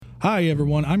Hi,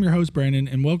 everyone. I'm your host, Brandon,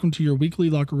 and welcome to your weekly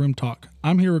Locker Room Talk.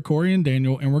 I'm here with Corey and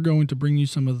Daniel, and we're going to bring you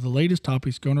some of the latest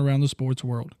topics going around the sports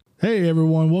world. Hey,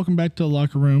 everyone. Welcome back to the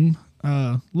Locker Room.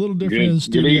 A little different in the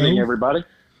studio. Good evening, everybody.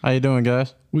 How you doing,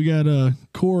 guys? We got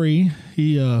Corey.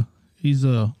 He's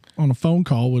on a phone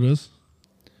call with us.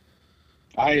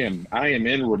 I am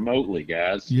in remotely,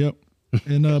 guys. Yep.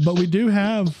 And but we do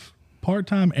have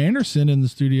part-time Anderson in the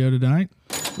studio tonight.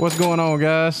 What's going on,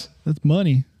 guys? That's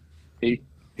money.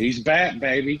 He's back,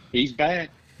 baby. He's back.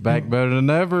 Back better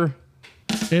than ever.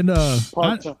 And I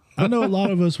know a lot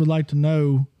of us would like to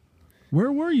know,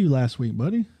 where were you last week,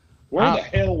 buddy? Where the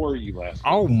hell were you last week?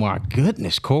 Oh my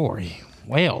goodness, Corey.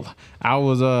 Well, I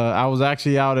was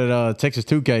actually out at Texas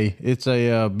 2K. It's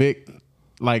a big,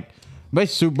 like,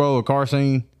 basically Super Bowl car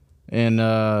scene, and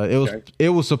it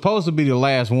was supposed to be the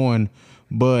last one,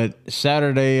 but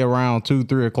Saturday around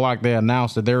 2-3 o'clock they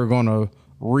announced that they were going to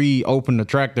reopen the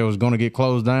track that was going to get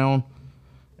closed down,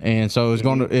 and so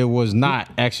it was not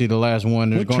actually the last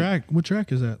one. What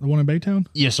track is that? The one in Baytown?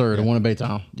 Yes, sir. The one in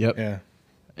Baytown. Yep. Yeah.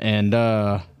 And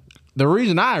the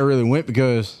reason I really went,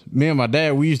 because me and my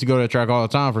dad, we used to go to that track all the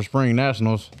time for spring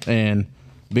nationals, and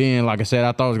being, like I said,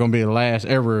 I thought it was going to be the last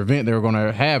ever event they were going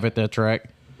to have at that track.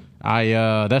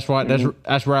 That's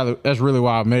really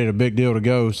why I made it a big deal to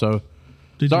go. So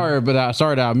sorry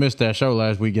that I missed that show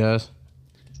last week, guys.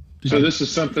 So this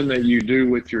is something that you do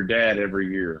with your dad every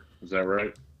year. Is that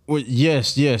right? Well,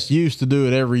 yes. Used to do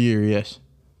it every year. Yes.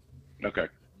 Okay.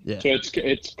 Yeah. So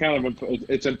it's kind of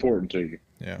it's important to you.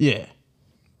 Yeah.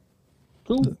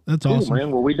 Cool. That's cool, awesome,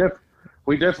 man. Well, we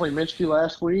definitely missed you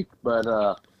last week, but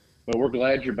we're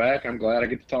glad you're back. I'm glad I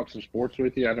get to talk some sports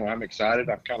with you. I know I'm excited.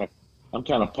 I'm kind of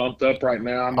pumped up right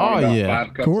now. I'm on about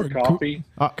 5 cups of coffee.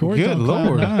 Corey's Good on cloud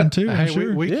Lord. nine too, I'm Hey,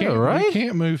 sure. we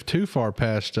can't move too far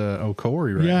past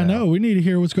Corey right now. Yeah, I know. We need to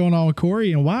hear what's going on with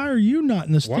Corey, and why are you not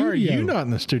in the studio? Why are you not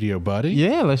in the studio, buddy?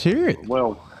 Yeah, let's hear it.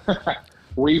 Well,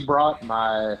 we brought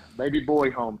my baby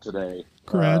boy home today.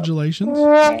 Congratulations.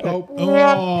 Oh,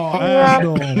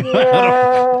 Asshole.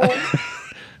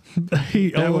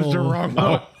 that was the wrong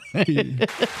one.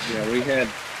 Yeah,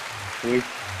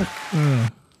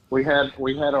 we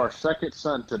had our second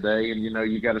son today, and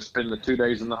you got to spend the 2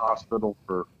 days in the hospital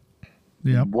for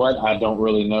what I don't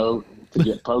really know, to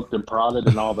get poked and prodded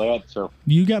and all that. So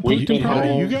you got poked and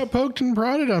prodded? You got poked and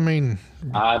prodded? I mean,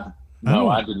 I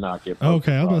did not get poked.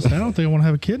 Okay, I was about to say, I don't think I want to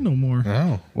have a kid no more.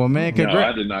 oh. Well, man, No,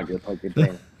 I did not get poked and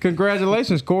prodded.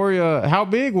 congratulations, Corey. How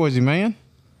big was he, man?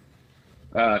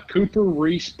 Cooper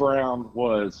Reese Brown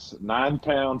was 9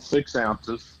 pounds 6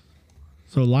 ounces.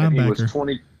 So And he linebacker.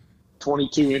 was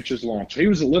 22 inches long. So he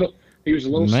was a little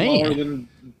smaller than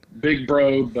Big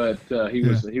Bro, but he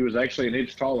was actually an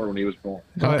inch taller when he was born.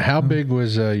 How big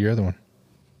was your other one?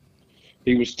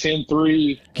 He was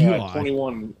 10'3", God.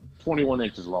 21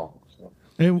 inches long. So.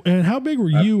 And how big were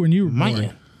you when you were born?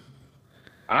 Man.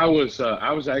 I was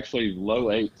actually low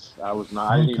 8s. I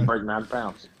didn't even break 9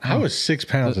 pounds. I was 6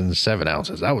 pounds and 7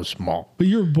 ounces. I was small. But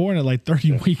you were born at like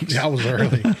 30 weeks. I was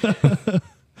early.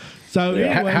 So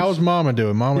anyways, How's Mama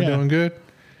doing? Mama doing good?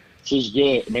 She's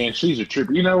good, man. She's a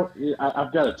trooper. You know,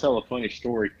 I've got to tell a funny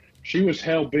story. She was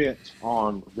hell-bent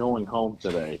on going home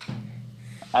today.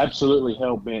 Absolutely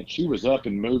hell-bent. She was up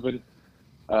and moving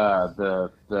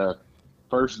the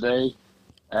first day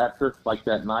after, like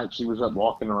that night. She was up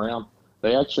walking around.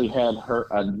 They actually had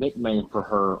a nickname for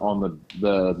her on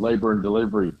the labor and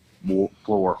delivery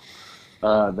floor.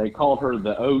 They called her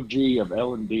the OG of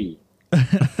L&D.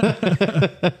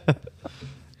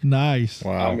 nice.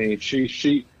 Wow. I mean,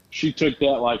 she took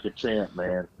that like a champ,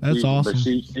 man. That's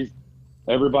awesome. But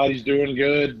everybody's doing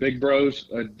good. Big Bro's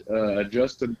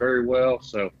adjusting very well,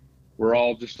 so we're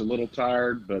all just a little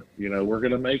tired, but we're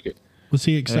gonna make it. Was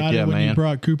he excited when you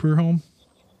brought Cooper home?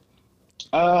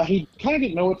 He kind of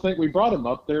didn't know what to think. We brought him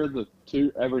up there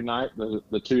every night,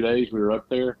 the 2 days we were up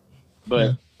there,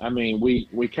 but I mean, we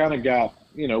kind of got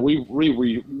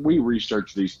we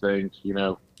research these things,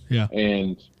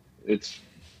 and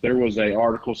there was a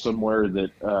article somewhere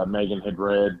that Megan had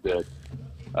read that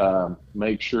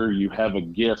make sure you have a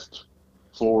gift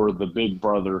for the big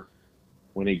brother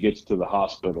when he gets to the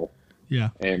hospital. Yeah.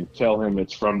 And tell him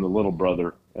it's from the little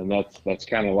brother, and that's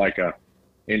kind of like a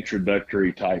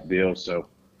introductory type deal. So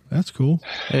that's cool.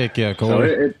 Heck yeah,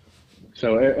 Corey.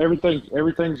 So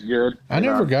everything's good. I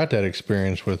never got that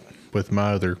experience with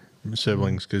my other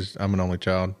siblings because I'm an only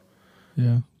child.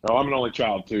 Yeah. Oh, I'm an only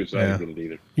child too, so I didn't get it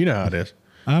either. You know how it is.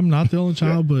 I'm not the only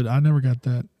child, but I never got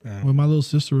that. Yeah. When my little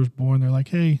sister was born, they're like,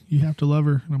 "Hey, you have to love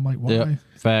her," and I'm like, "Why?" Yep.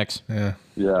 Facts. Yeah.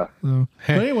 Yeah. So,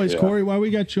 but anyways, Corey, while we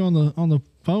got you on the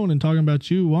phone and talking about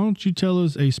you, why don't you tell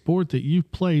us a sport that you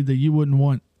played that you wouldn't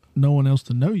want no one else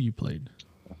to know you played?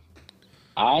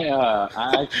 I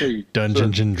actually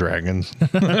Dungeons and Dragons.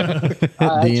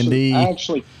 D&D. I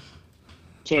actually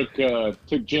took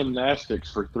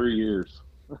gymnastics for 3 years.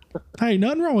 Hey,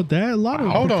 nothing wrong with that. A lot of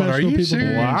Hold on, are professional you people do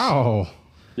serious? that. Wow.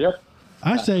 Yep.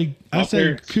 I say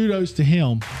parents- kudos to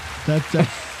him. That's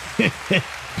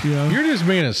you know. You're just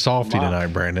being a softy My- tonight,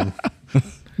 Brandon.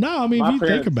 No, I mean, My if you think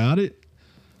parents- about it,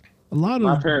 a lot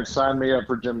My of parents signed me up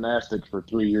for gymnastics for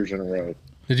 3 years in a row.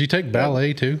 Did you take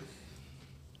ballet too?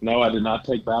 No, I did not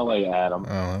take ballet, Adam. Oh,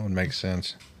 that would make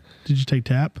sense. did you take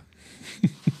tap?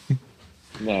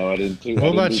 No, I didn't.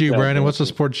 What about you, Brandon? What's the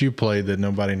sport you played that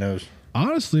nobody knows?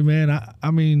 Honestly, man,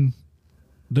 I mean,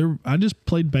 I just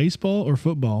played baseball or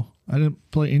football. I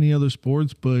didn't play any other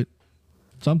sports, but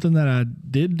something that I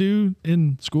did do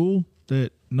in school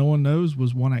that no one knows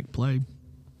was one act play.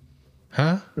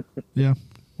 Huh? Yeah,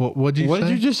 What did you What say?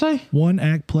 did you just say? one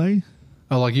act play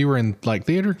Oh, like you were in like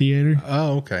theater? theater.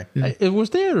 Oh, okay. Yeah. It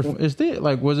was there. Is there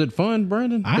like was it fun,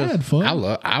 Brandon? I had fun.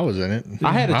 I was in it.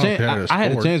 I had a don't chance. count it as I had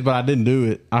a sport. chance, but I didn't do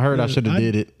it. I heard I should have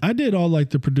did it. I did all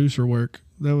like the producer work.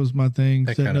 That was my thing.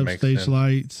 That Setting kinda up makes stage sense.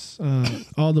 lights,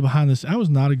 all the behind the scenes. I was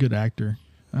not a good actor.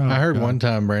 Oh, I heard God. one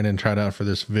time Brandon tried out for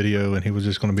this video and he was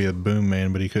just going to be a boom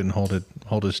man, but he couldn't hold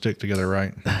his stick together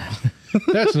right.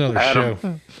 That's another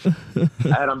Adam. show.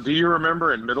 Adam, do you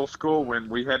remember in middle school when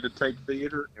we had to take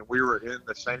theater and we were in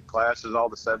the same class as all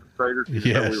the 7th graders?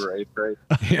 Even though Yes. we were 8th grade.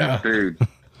 Yeah.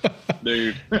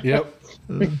 Dude, Yep.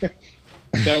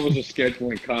 that was a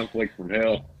scheduling conflict from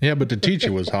hell. Yeah, but the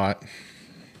teacher was hot.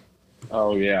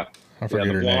 Oh yeah, I forget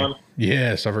the her blonde? name.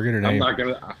 Yes, I forget her I'm name. not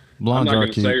gonna. Blondes I'm not are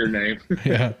gonna cute. say her name.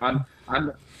 Yeah.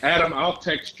 I'm Adam. I'll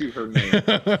text you her name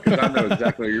because I know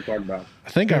exactly what you're talking about. I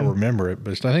think I remember it,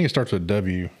 but I think it starts with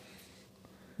W.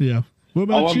 Yeah. What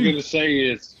All about I'm you? gonna say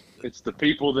is it's the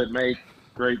people that make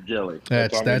grape jelly.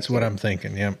 That's all what gonna I'm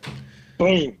thinking. Yep. say.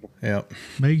 Boom. Yep.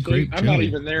 Make See, grape I'm not jelly.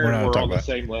 even there, We're and not we're talking on the about-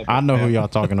 same level. I know who y'all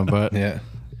talking about. Yeah.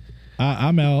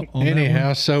 I'm out on that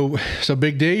Anyhow, one. so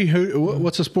Big D,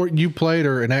 what's a sport you played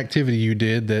or an activity you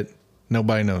did that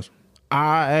nobody knows?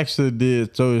 I actually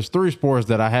did. So there's 3 sports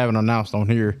that I haven't announced on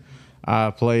here. I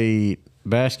played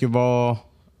basketball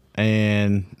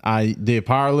and I did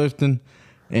powerlifting.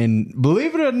 And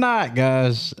believe it or not,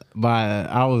 guys,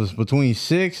 I was between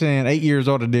 6 and 8 years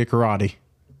old. I did karate.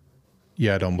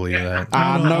 Yeah, I don't believe that.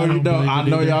 I don't- I know you don't don't. believe I it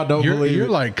know either. y'all don't believe You're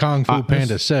it. like Kung Fu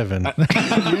Panda 7.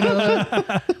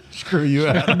 Screw you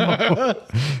out.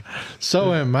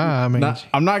 So am I. I mean,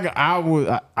 I'm not.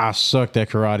 I sucked at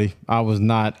karate. I was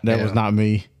not. That Yeah. was not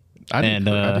me. I did, and,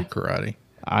 I did karate.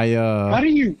 How do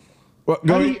you? Go How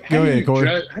do ahead, you, go ahead,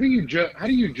 Corey. How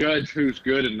do you judge who's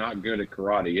good and not good at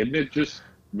karate? Isn't it just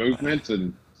movements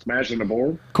and smashing the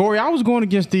board? Corey, I was going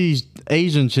against these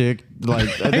Asian chick, like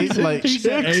these like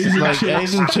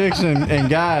Asian chicks and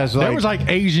guys. There Like, was like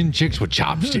Asian chicks with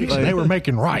chopsticks, and they were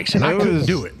making rice, and I couldn't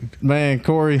do it. Man,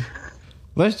 Corey,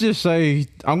 let's just say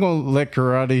I'm gonna let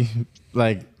karate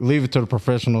leave it to the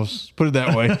professionals. Put it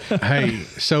that way. Hey,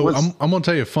 so I'm going to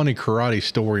tell you a funny karate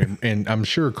story, and I'm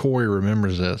sure Corey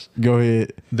remembers this. Go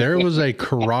ahead. There was a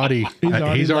karate.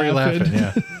 He's already laughing.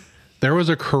 Yeah. There was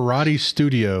a karate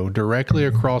studio directly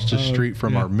across the street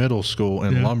from our middle school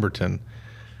in Lumberton.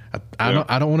 I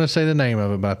don't want to say the name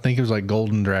of it, but I think it was like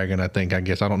Golden Dragon. I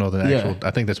guess I don't know the actual.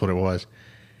 I think that's what it was.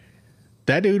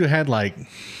 That dude had like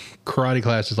karate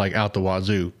classes like out the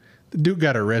wazoo. The dude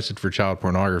got arrested for child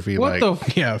pornography. What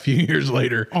a few years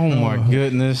later. Oh my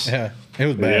goodness. Yeah, it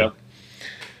was bad. Yeah,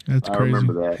 That's I crazy.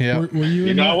 remember that. Yeah, Were you You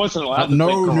in know, I that? wasn't allowed to No,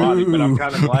 take karate, but I'm no.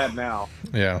 kind of glad now.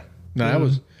 yeah. No,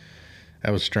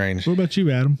 that was strange. What about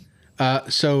you, Adam?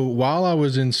 So while I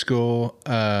was in school,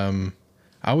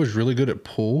 I was really good at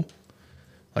pool,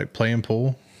 like playing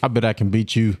pool. I bet I can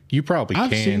beat you. You probably I've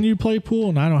can. seen you play pool,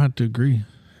 and I don't have to agree.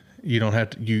 You don't have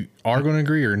to. You are going to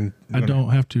agree, or I don't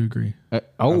have to agree. So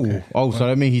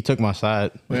that means he took my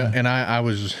side. Well, and I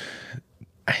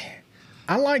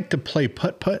like to play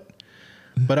putt putt,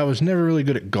 but I was never really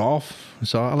good at golf.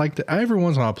 So I like to. Every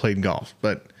once in a while, I played golf,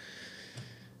 but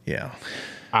yeah,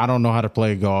 I don't know how to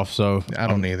play golf, so I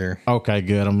don't either. okay,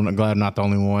 good. I'm glad I'm not the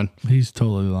only one. He's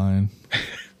totally lying.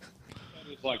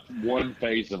 It's like one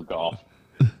phase of golf.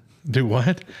 Do what?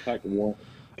 It's like one.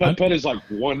 Putt is like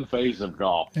one phase of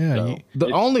golf. Yeah. So The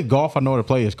it's- only golf I know to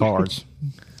play is cards.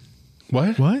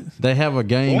 What? What? They have a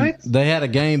game. What? They had a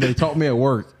game they taught me at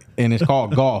work, and it's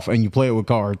called golf, and you play it with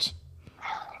cards.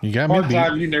 You got me Part beat.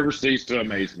 time, you never cease to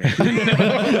amaze me.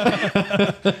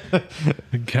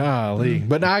 Golly.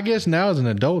 But I guess now as an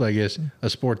adult, I guess a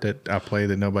sport that I play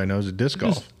that nobody knows is disc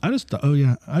golf. I just thought. Oh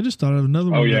yeah, I just thought of another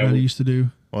one Oh, yeah. that I used to do.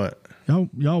 What?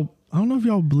 Y'all I don't know if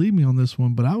y'all believe me on this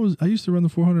one, but I used to run the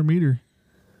 400 meter.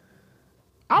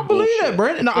 I believe that,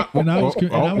 Brandon.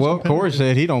 No, Corey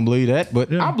said he don't believe that,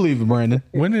 but I believe it, Brandon.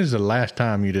 When is the last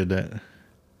time you did that?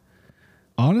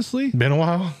 Honestly, been a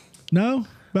while. No,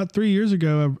 about 3 years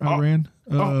ago, I ran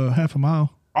half a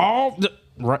mile.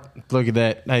 Right. Look at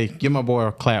that. Hey, give my boy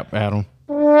a clap, Adam.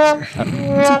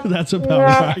 That's about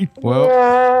right.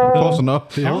 Well, close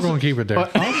enough. Yeah, we're going to keep it there.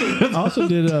 I also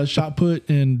did shot put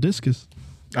and discus.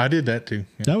 I did that too.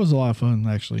 Yeah. That was a lot of fun,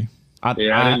 actually. I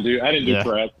didn't do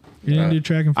track. You didn't do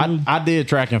track and field? I did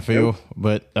track and field,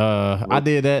 but I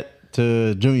did that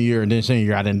to junior year, and then senior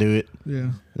year I didn't do it.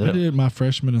 Yeah. I did my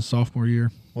freshman and sophomore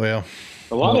year. Well,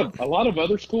 a lot of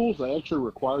other schools, they actually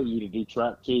require you to do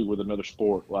track too with another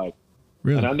sport. Like,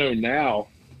 really? And I know now,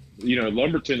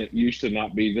 Lumberton, it used to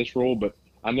not be this rule, but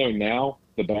I know now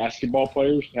the basketball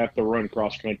players have to run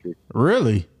cross country.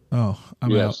 Really? Oh,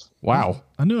 I'm out. Wow.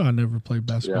 I knew I never played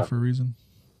basketball for a reason.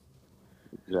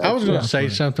 Exactly. I was going to say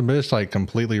something, but it's like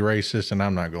completely racist, and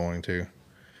I'm not going to.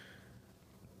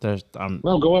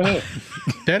 No, go ahead.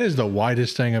 That is the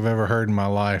whitest thing I've ever heard in my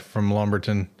life from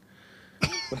Lumberton.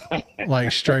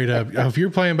 Like straight up. If you're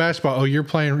playing basketball, you're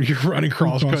running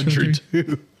cross country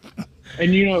too.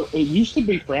 And it used to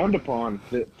be frowned upon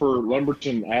for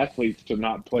Lumberton athletes to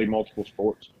not play multiple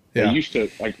sports. Yeah. They used to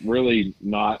really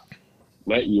not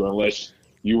let you unless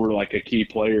you were like a key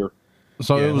player.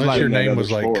 So it was like your name was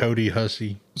sport. like Cody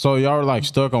Hussey. So y'all were like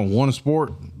stuck on one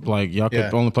sport? Like y'all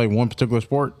could only play one particular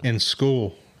sport? In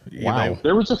school. Wow.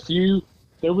 There was a few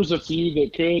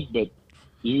that could, but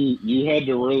you had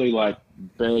to really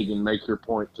beg and make your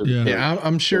point to the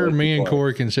I'm sure me and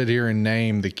Corey can sit here and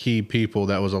name the key people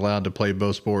that was allowed to play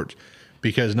both sports,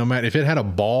 because no matter if it had a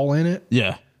ball in it,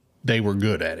 they were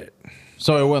good at it.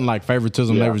 So it wasn't like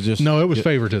favoritism. They was just it was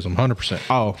favoritism, 100%.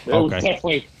 Oh,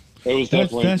 okay. It was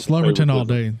definitely that's Lumberton all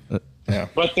day. Yeah,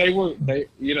 but they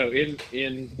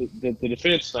in the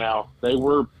defense now, they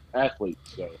were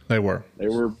athletes. So they were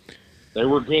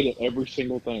good at every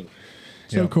single thing.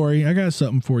 So Corey, I got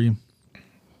something for you.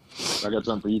 I got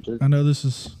something for you too. I know this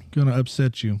is gonna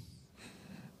upset you.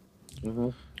 Mm-hmm.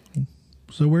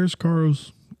 So where's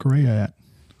Carlos Correa at?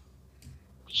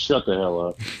 Shut the hell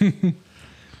up.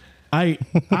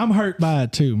 I'm hurt by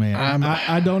it too, man.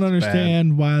 I don't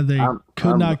understand why they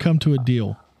could not come to a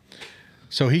deal.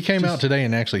 So he came out today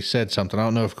and actually said something. I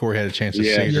don't know if Corey had a chance to see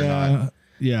it or not.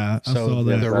 Yeah, I saw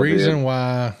that. The reason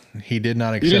why he did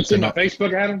not accept you didn't see my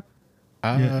Facebook, Adam?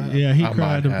 He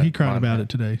cried. He cried about it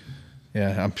today.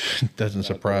 Yeah, doesn't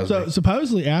surprise me. So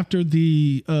supposedly after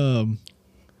the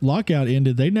lockout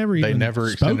ended, they never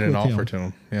extended an offer to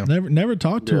him. Yeah, never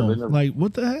talked to him. Like,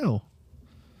 what the hell?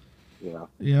 Yeah.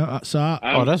 Yeah. So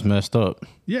that's messed up.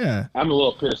 Yeah. I'm a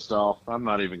little pissed off. I'm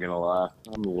not even gonna lie.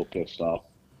 I'm a little pissed off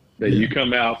that you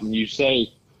come out and you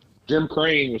say Jim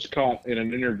Crane was caught in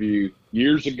an interview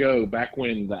years ago, back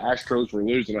when the Astros were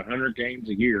losing 100 games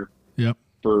a year. Yep.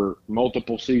 For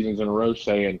multiple seasons in a row,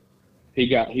 saying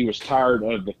he was tired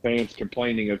of the fans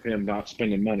complaining of him not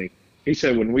spending money. He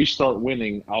said, when we start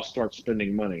winning, I'll start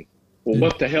spending money. Well,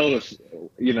 what the hell does,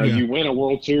 you win a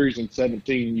World Series in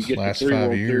 17, you get to 3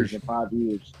 World Series in 5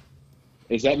 years.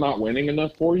 Is that not winning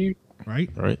enough for you?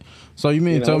 Right. So you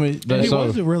mean to tell me that he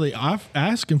wasn't really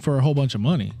asking for a whole bunch of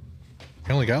money.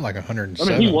 He only got like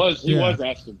 107. I mean, he was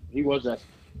asking.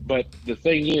 But the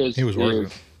thing is, he was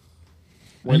working.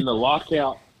 When the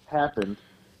lockout happened,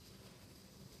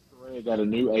 Correa got a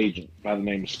new agent by the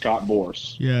name of Scott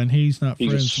Boras. Yeah, and he's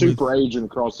a super agent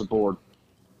across the board.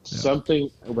 Yeah.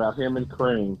 Something about him and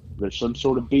Crane, there's some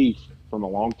sort of beef from a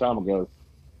long time ago.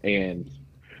 And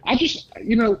I just,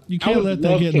 you can't let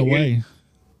that get in the way.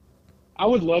 I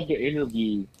would love to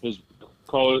interview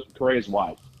Correa's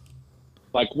wife.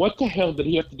 Like, what the hell did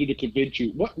he have to do to convince you?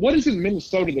 What is in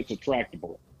Minnesota that's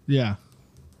attractable? Yeah.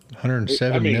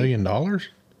 $107 million?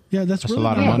 Yeah, that's really a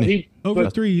lot of money. Over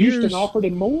 3 years. Houston offered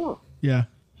him more. Yeah.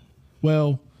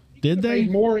 Well, did they?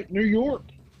 More at New York.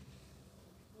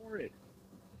 For it.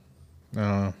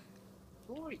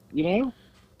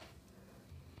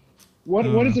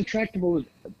 What is attractable?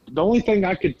 The only thing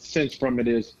I could sense from it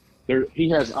is he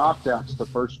has opt-outs the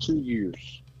first 2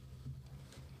 years.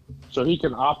 So he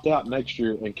can opt out next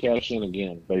year and cash in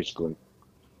again, basically.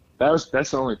 That's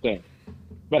the only thing.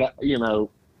 But,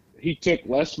 he took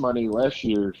less money last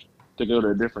year to go to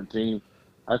a different team.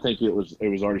 I think it was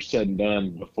already said and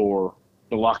done before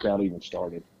the lockout even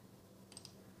started.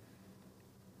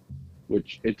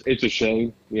 Which it's a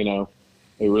shame, it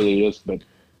really is. But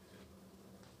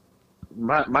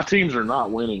my teams are not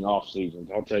winning off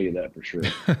seasons. I'll tell you that for sure.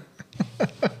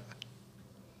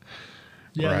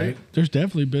 Yeah, right. There's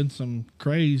definitely been some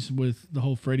craze with the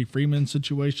whole Freddie Freeman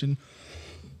situation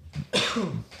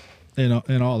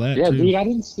and all that. Yeah, too. dude, I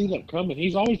didn't see that coming.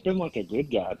 He's always been like a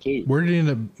good guy too. Where did he end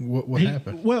up? What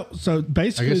happened? Well, so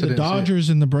basically I the didn't see Dodgers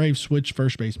and the Braves switched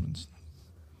first basemen.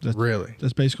 Really?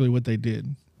 That's basically what they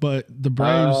did. But the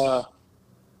Braves,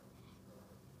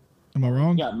 am I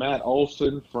wrong? Got Matt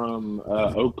Olson from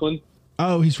Oakland.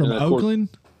 Oh, he's from And of course- Oakland?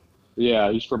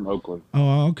 Yeah, he's from Oakland.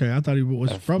 Oh, okay. I thought he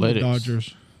was from the Athletics.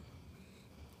 Dodgers.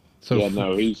 So Yeah,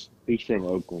 no, he's from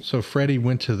Oakland. So Freddie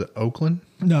went to the Oakland.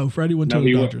 No, Freddie went to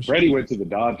the Dodgers. Freddie went to the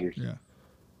Dodgers. Yeah.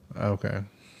 Okay.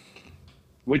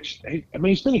 Which I mean,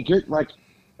 he's been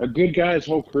a good guy his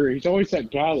whole career. He's always that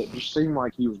guy that just seemed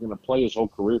like he was going to play his whole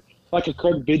career, like a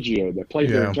Craig Biggio that played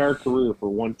their entire career for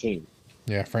one team.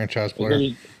 Yeah, franchise And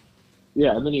player.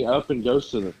 then he up and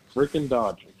goes to the freaking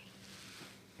Dodgers.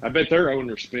 I bet their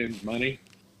owner spends money.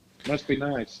 Must be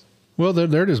nice. Well,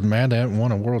 they're just mad they haven't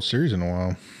won a World Series in a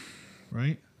while.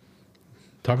 Right?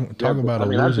 Talk about a I'd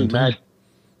losing be mad.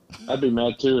 team. I'd be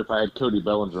mad too if I had Cody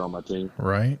Bellinger on my team.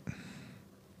 Right.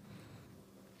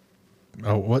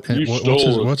 Oh, what's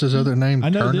his other name? I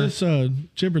know Turner? this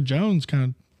Chipper Jones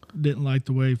kind of didn't like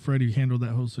the way Freddie handled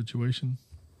that whole situation.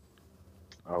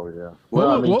 Oh yeah.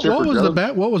 What Jones,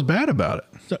 what was bad about it?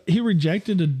 So he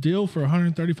rejected a deal for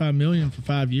 $135 million for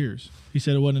 5 years. He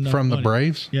said it wasn't enough From money. the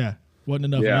Braves? Yeah, wasn't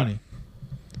enough Yeah. money.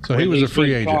 So he was a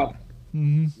free agent.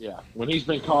 Yeah, when he's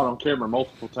been caught on camera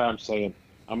multiple times saying,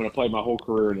 "I'm going to play my whole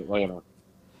career in Atlanta,"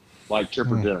 like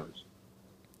Chipper Jones.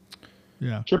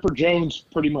 Yeah, Chipper Jones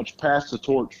pretty much passed the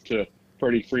torch to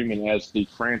Freddie Freeman as the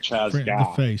franchise the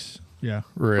guy face. Yeah,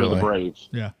 for the Really? Braves,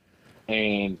 yeah.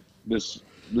 and this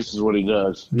is what he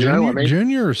does. You Junior, know what I mean?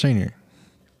 junior or senior?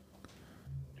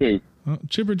 Who?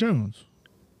 Chipper Jones.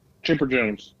 Chipper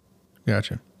Jones.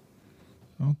 Gotcha.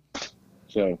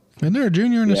 So Isn't there a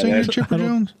junior and a Yeah, senior that's- Chipper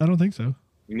Jones? I don't think so.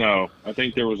 no, I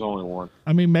think there was only one.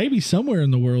 I mean, maybe somewhere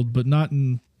in the world, but not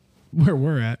in where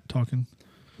we're at talking.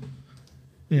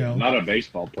 You know, Not a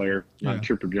baseball player. Not Yeah.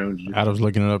 Chipper Jones. Adam's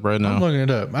looking it up right I'm now. looking it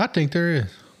up. I think there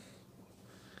is.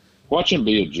 Watch him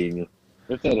be a junior.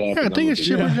 If that happens, Yeah, I think it's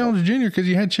Chipper Jones Jr. because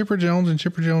you had Chipper Jones and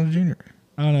Chipper Jones Jr.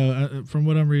 I don't know. From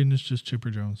what I'm reading, it's just Chipper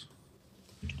Jones.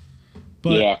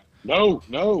 But Yeah. No.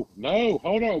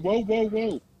 Hold on.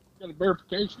 Whoa. Got a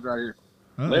verification right here.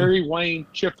 uh-oh. Larry Wayne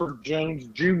Chipper Jones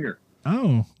Jr.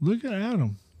 Oh, look at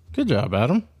Adam. Good job,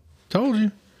 Adam. Told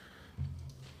you.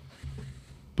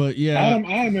 But yeah, Adam,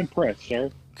 I am impressed,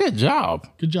 sir. Good job.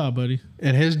 good job, buddy.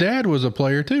 And his dad was a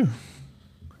player too.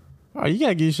 Oh, you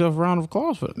gotta give yourself a round of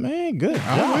applause for it, man. Good job.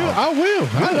 I will.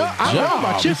 I know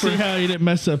about You see how he didn't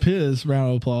mess up his round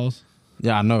of applause.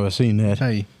 Yeah, I know. I seen that.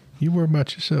 Hey, you worry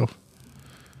about yourself.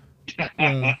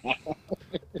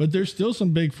 But there's still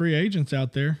some big free agents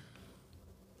out there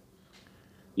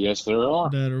Yes, there are.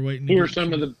 that are waiting. to Here are get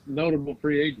some of the notable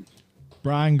free agents.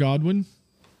 Brian Goodwin.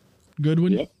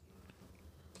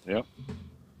 Yep.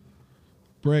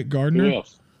 Brett Who Gardner.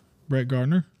 else? Brett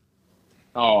Gardner.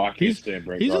 Oh, I can't He's- stand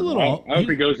Brett he's a Gardner. little- I hope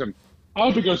he goes. I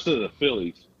hope he goes to the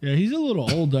Phillies. Yeah, he's a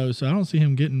little old though, so I don't see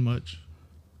him getting much.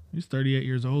 He's 38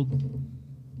 years old,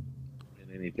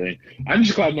 In anything. I'm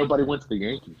just glad nobody went to the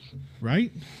Yankees.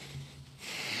 right?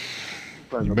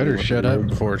 Glad You nobody better went to shut the up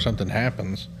Yankees. before something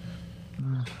happens.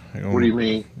 What do you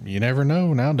mean? You never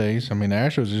know nowadays. I mean, the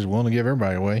Astros is willing to give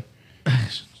everybody away.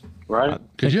 Right?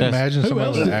 Could you that's- imagine Who somebody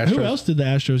else, with the Astros? who else did the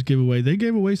Astros give away? They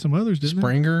gave away some others, didn't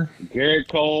Springer, Garrett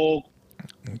Cole,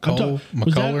 Cole, Was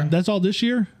McCullers. that's all this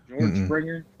year? George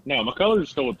Springer. No, McCullers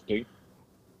still with the team.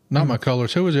 Not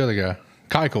McCullers. Who was the other guy?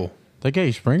 Keuchel. They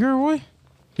gave Springer away?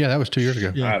 Yeah, that was 2 years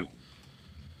ago. Yeah.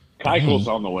 Keuchel's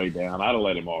on the way down. I'd have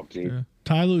let him off too. Yeah.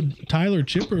 Tyler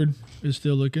Chippard is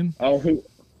still looking. Oh,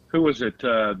 who was it?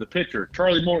 The pitcher,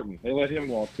 Charlie Morton. They let him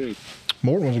walk too.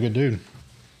 Morton was a good dude.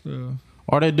 So,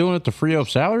 Are they doing it to free up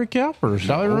salary cap or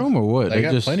salary room or what? They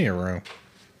got plenty of room.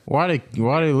 Why they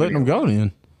letting them go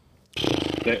then?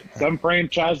 Some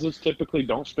franchises typically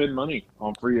don't spend money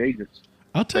on free agents.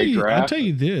 I'll tell They you draft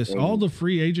this: all the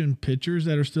free agent pitchers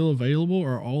that are still available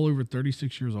are all over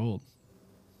 36 years old.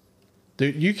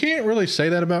 Dude, you can't really say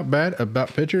that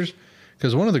about pitchers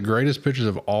because one of the greatest pitchers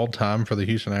of all time for the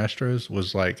Houston Astros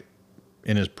was like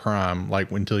in his prime, like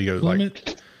until he goes Clement?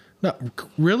 like, no,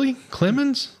 really,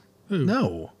 Clemens? Who?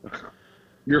 No,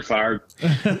 You're fired.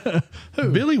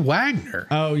 Billy Wagner.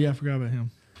 Oh yeah, I forgot about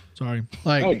him. Sorry.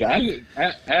 Like, Oh,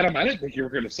 Adam, I didn't think you were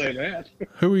going to say that.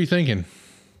 who were you thinking?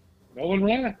 Nolan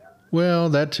Ryan. Well,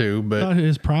 that too, I but thought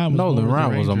his prime was Nolan more with the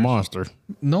Ryan was a Rangers. monster.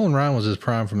 Nolan Ryan was his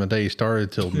prime from the day he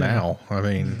started till now. I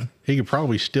mean, he could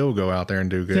probably still go out there and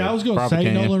do good. See, I was going to Probably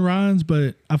say can. Nolan Ryan's,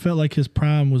 but I felt like his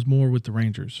prime was more with the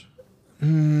Rangers.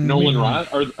 Nolan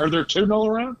Ryan? Are there two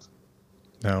Nolan Ryans?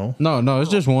 No,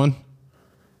 it's just one.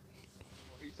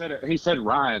 He said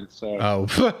Ryan. So oh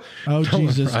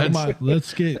Jesus! Come on,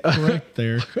 let's get correct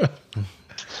there.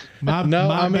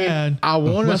 My bad. I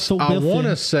want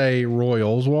to say Roy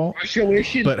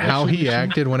Oswalt, but how he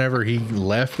acted whenever he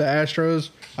left the Astros,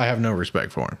 I have no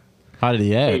respect for him. How did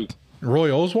he act? Roy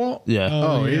Oswalt?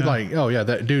 Yeah. He's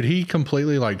that dude. He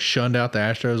completely shunned out the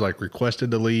Astros, requested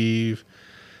to leave,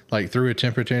 threw a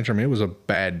temper tantrum. It was a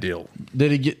bad deal.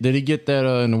 Did he get that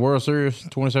in the World Series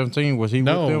 2017? Was he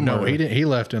with them? No, he didn't. He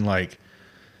left in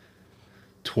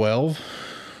 12.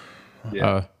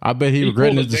 Yeah. I bet he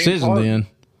regretted his decision then.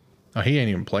 He ain't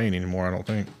even playing anymore, I don't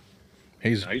think.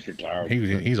 He's retired.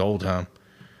 He's old time.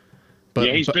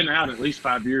 But he's been out at least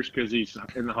 5 years because he's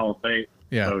in the Hall of Fame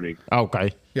voting.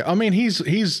 Okay. Yeah, I mean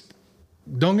he's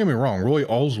don't get me wrong, Roy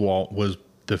Oswalt was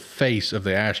the face of the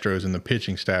Astros and the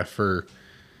pitching staff for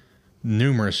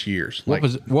numerous years.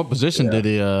 What position did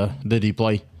he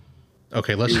play?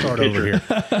 Okay, let's start over here.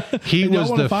 He was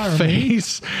the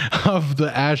face of the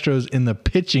Astros in the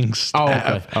pitching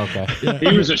staff. Oh, okay. Yeah.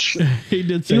 He was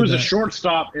a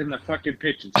shortstop in the fucking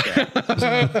pitching staff.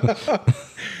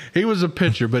 He was a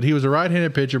pitcher, but he was a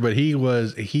right-handed pitcher, but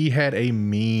he had a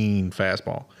mean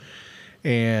fastball.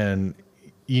 And up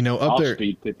there,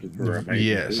 off-speed pitches were amazing.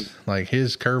 Yes,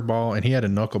 his curveball, and he had a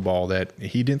knuckleball that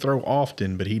he didn't throw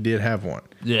often, but he did have one.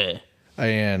 Yeah.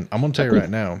 And I'm going to tell you right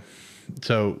now,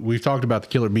 so we've talked about the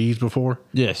Killer Bees before.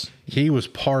 Yes. He was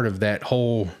part of that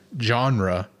whole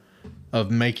genre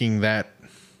of making that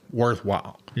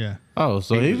worthwhile. Yeah. Oh,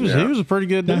 so he was a pretty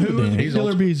good dude. Now, who are the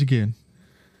Killer Bees again?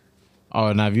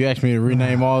 Oh, now if you ask me to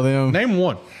rename all of them, name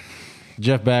one.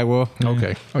 Jeff Bagwell.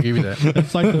 Okay, I'll give you that.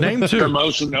 It's name two. The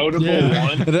most notable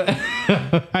one.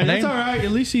 Hey, that's all right.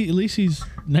 At least he's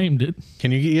named it.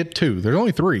 Can you get two? There's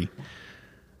only three.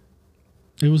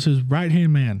 It was his right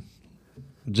hand man.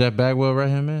 Jeff Bagwell, right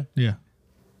hand man? Yeah.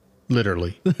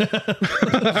 Literally.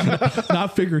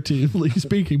 Not figuratively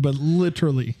speaking, but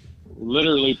literally.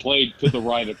 Literally played to the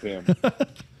right of him.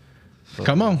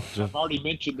 Come on. I've already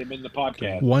mentioned him in the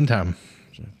podcast. One time.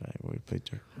 Jeff Bagwell played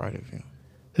to the right of him.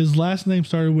 His last name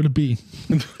started with a B.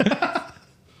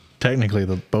 Technically,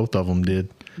 both of them did.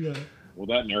 Yeah. Well,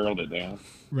 that narrowed it down.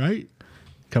 Right?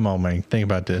 Come on, man. Think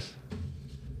about this.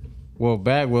 Well,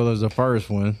 Bagwell is the first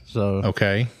one. So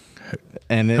okay.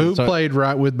 And then, who played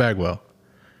right with Bagwell?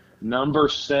 Number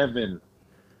 7.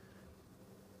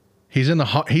 He's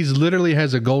literally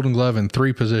has a Golden Glove in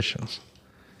 3 positions.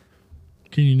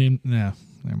 Can you name? No,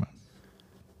 never mind.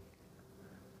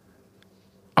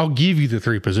 I'll give you the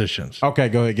 3 positions. Okay,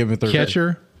 go ahead. Give me 3.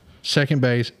 Catcher, second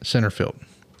base, center field.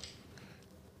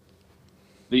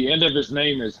 The end of his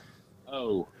name is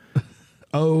O.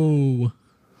 Oh.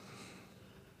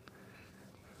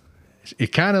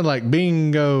 It's kind of like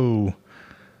bingo.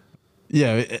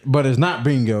 Yeah, but it's not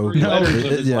bingo. 3 letters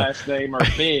of his last name are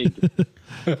big.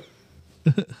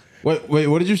 Wait,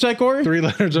 what did you say, Corey? 3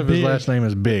 letters of his last name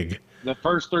is big. The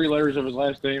first 3 letters of his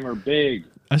last name are big.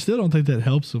 I still don't think that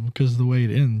helps him because of the way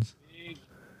it ends.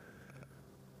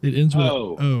 It ends with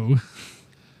O.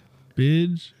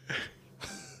 Bidge.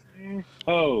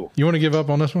 Oh. You want to give up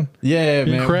on this one? Yeah,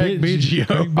 man. Craig Biggio.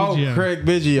 Craig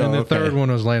Biggio. And the third one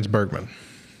was Lance Bergman.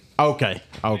 Okay.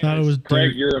 It was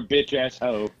Craig, you're a bitch ass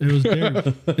hoe.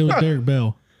 It was Derek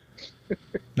Bell.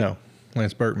 No,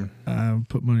 Lance Bergman. I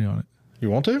put money on it. You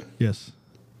want to? Yes.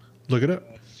 Look it up.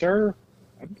 Sir?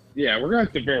 Yeah, we're going to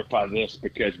have to verify this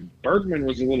because Bergman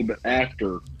was a little bit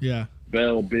after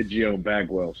Bell, Biggio, and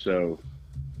Bagwell. So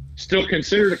still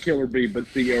considered a Killer Bee,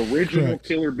 but the original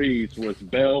Killer Bees was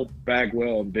Bell,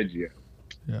 Bagwell, and Biggio.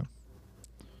 Yeah.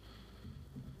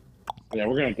 Yeah,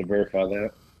 we're going to have to verify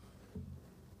that.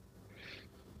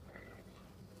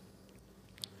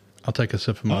 I'll take a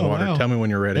sip of my water. Wow. Tell me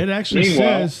when you're ready. It actually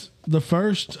says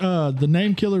the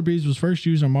name Killer Bees was first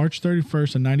used on March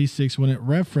 31st of 96 when it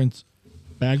referenced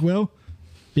Bagwell,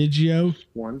 Biggio,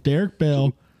 Derek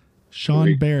Bell,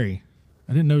 Sean Barry.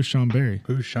 I didn't know Sean Barry.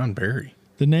 Who's Sean Barry?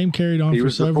 The name carried on for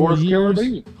several years.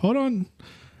 Hold on.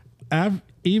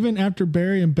 Even after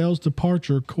Barry and Bell's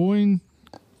departure,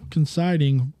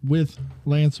 coinciding with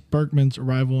Lance Berkman's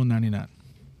arrival in 99.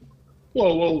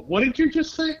 Whoa, what did you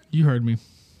just say? You heard me.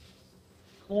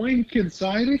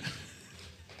 Coinciding?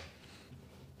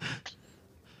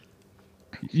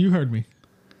 You heard me.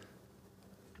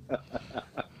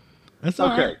 That's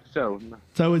all okay. Right.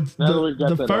 So it's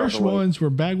the first ones were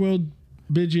Bagwell,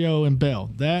 Biggio, and Bell.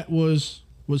 That was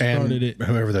started it.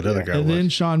 Whoever that other guy was. And then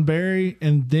Sean Barry,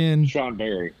 and then Sean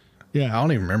Barry. Yeah, I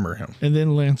don't even remember him. And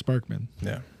then Lance Berkman.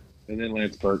 Yeah. And then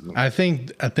Lance Berkman. I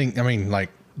think. I mean, like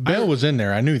Bell was in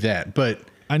there. I knew that, but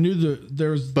I knew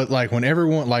there's. But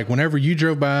whenever you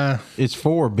drove by, it's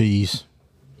 4 Bs.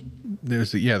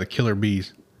 There's the killer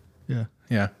bees. Yeah.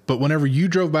 Yeah. But whenever you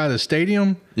drove by the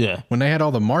stadium, when they had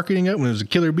all the marketing up, when it was the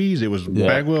killer bees, it was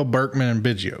Bagwell, Berkman, and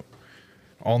Biggio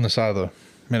all on the side of the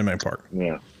Minute Maid Park.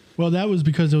 Yeah. Well, that was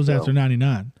because it was after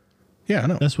 99. Yeah, I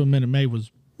know. That's when Minute Maid was.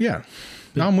 Yeah.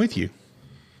 I'm with you.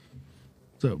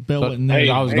 So Bell wasn't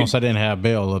there. I was going to say they didn't have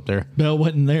Bell up there. Bell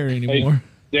wasn't there anymore.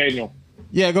 Hey, Daniel.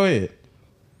 Yeah, go ahead.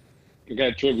 I got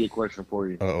a trivia question for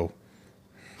you. Uh-oh.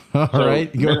 All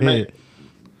right, go ahead.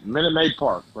 Minute Maid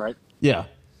Park, right? Yeah.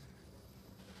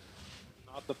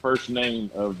 Not the first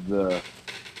name of the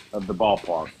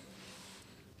ballpark.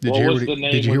 Did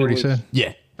you hear what he said?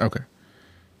 Yeah. Okay.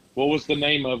 What was the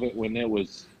name of it when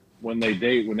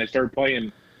they started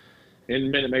playing in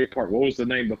Minute Maid Park? What was the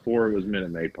name before it was Minute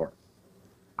Maid Park?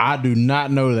 I do not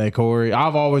know that, Corey.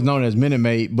 I've always known it as Minute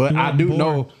Maid, but I do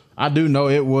know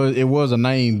it was a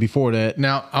name before that.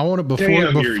 Now I want to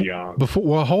you're young.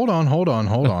 Well, hold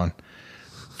on.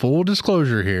 Full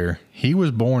disclosure here. He was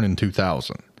born in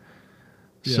 2000.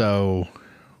 Yeah. So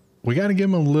we got to give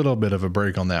him a little bit of a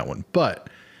break on that one. But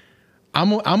I'm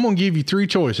going to give you 3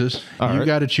 choices. You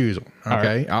got to choose them.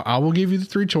 Okay. Right. I will give you the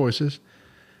 3 choices.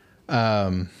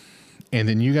 And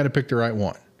then you got to pick the right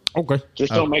one. Okay.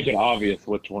 Just don't make it obvious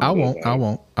which one. I won't.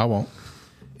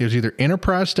 It was either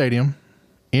Enterprise Stadium,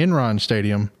 Enron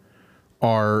Stadium,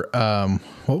 or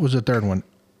what was the third one?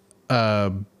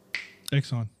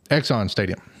 Exxon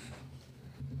Stadium.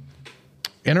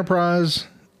 Enterprise,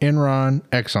 Enron,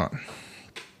 Exxon.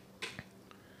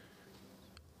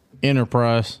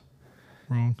 Enterprise.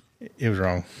 Wrong. It was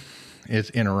wrong. It's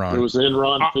Enron. It was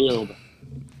Enron Field.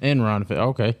 Enron Field.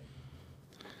 Okay.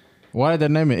 Why did they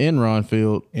name it Enron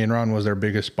Field? Enron was their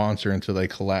biggest sponsor until they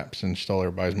collapsed and stole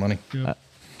everybody's money.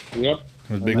 Yep.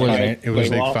 It was a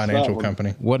big financial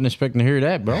company. Wasn't expecting to hear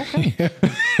that, but okay.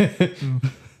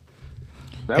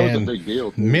 That was a big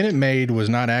deal. Minute Maid was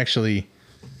not actually.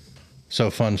 So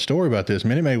fun story about this.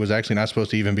 Minute Maid was actually not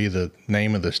supposed to even be the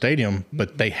name of the stadium,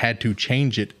 but they had to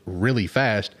change it really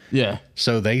fast. Yeah.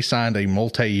 So they signed a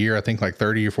multi-year, I think like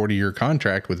 30 or 40-year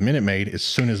contract with Minute Maid as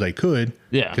soon as they could.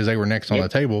 Yeah. Because they were next on the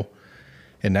table.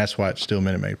 And that's why it's still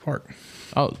Minute Maid Park.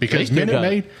 Oh, because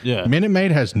Minute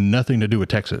Maid has nothing to do with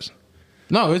Texas.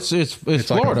 No, it's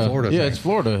Florida. Like a Florida thing. It's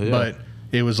Florida. Yeah. But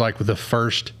it was like the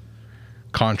first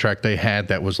contract they had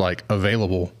that was like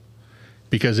available.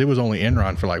 Because it was only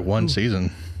Enron for like one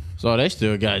season. So they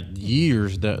still got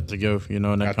years to go, in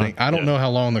that I don't know how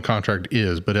long the contract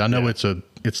is, but I know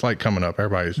it's like coming up.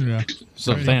 Everybody's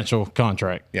substantial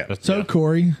contract. Yeah. So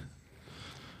Corey,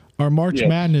 our March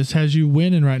Madness has you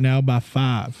winning right now by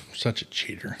 5. Such a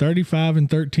cheater.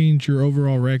 35-13 is your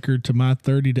overall record to my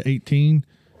 30-18.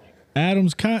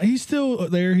 Adam's he's still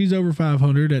there. He's over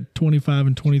 500 at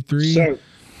 25-23. So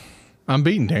I'm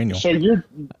beating Daniel.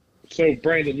 So,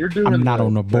 Brandon, you're doing I'm not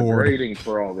on the board. Rating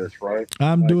for all this, right?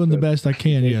 I'm doing the best I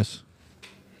can, yes.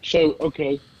 So,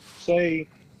 okay, say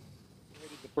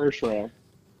the first round.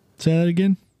 Say that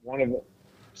again?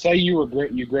 Say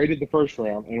you graded the first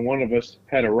round, and one of us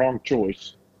had a wrong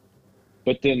choice,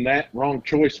 but then that wrong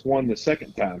choice won the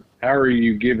second time. How are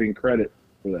you giving credit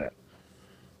for that?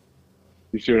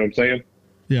 You see what I'm saying?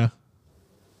 Yeah.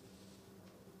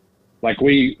 Like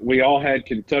we all had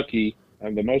Kentucky,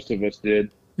 and the most of us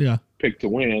did. Yeah. Pick to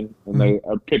win, and they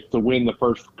picked to win the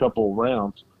first couple of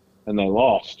rounds, and they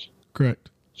lost. Correct.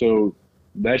 So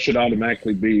that should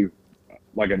automatically be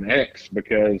like an X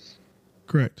because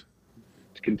correct.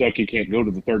 Kentucky can't go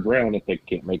to the third round if they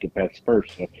can't make it past the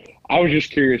first. So I was just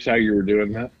curious how you were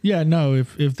doing that. Yeah, no,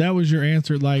 if that was your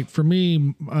answer, like for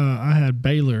me, I had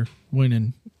Baylor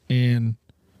winning, and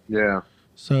yeah.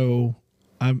 So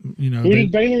I'm, who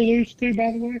did Baylor lose to,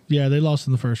 by the way? Yeah, they lost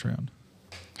in the first round.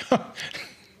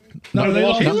 No, they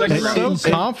lost. He looked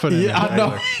so confident. Yeah, I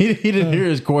know. He didn't hear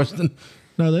his question.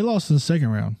 No, they lost in the second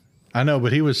round. I know,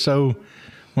 but he was so.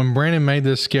 When Brandon made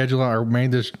this schedule or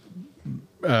made this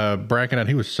bracket out,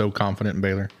 he was so confident in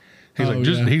Baylor.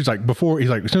 He's like, before he's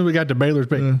like, as soon as we got to Baylor's,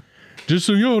 just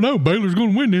so y'all know, Baylor's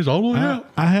going to win this all the way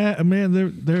out.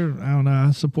 They're I don't know.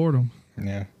 I support them.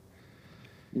 Yeah.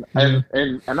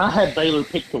 And I had Baylor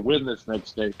picked to win this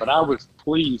next day, but I was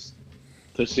pleased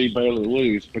to see Baylor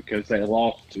lose because they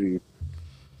lost to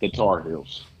the Tar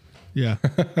Heels. Yeah.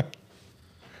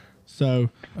 So,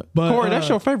 but Corey, that's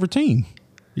your favorite team.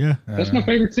 Yeah, that's my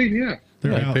favorite team. Yeah,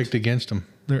 they're out. Picked against them.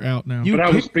 They're out now. But I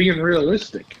was being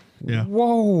realistic. Yeah.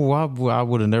 Whoa! I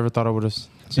would have never thought I would have.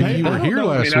 If you were here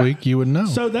last week, you would know.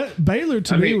 So that Baylor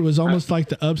to me was almost like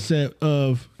the upset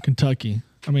of Kentucky.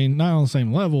 I mean, not on the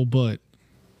same level, but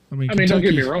I mean, don't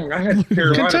get me wrong. I had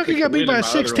Carolina. Kentucky got beat by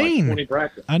 16. 20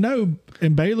 bracket. I know,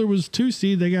 and Baylor was 2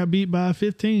 seed. They got beat by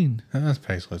 15. That's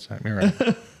Paisley's time. You're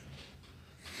right.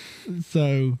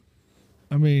 So,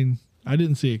 I mean, I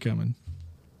didn't see it coming.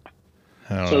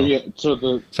 So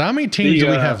how many teams do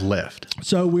we have left?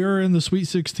 So we're in the Sweet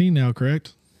 16 now,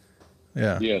 correct?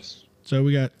 Yeah. Yes. So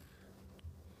we got.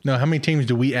 No, how many teams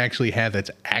do we actually have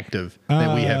that's active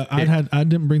that we have picked? I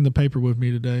didn't bring the paper with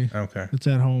me today. Okay. It's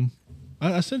at home.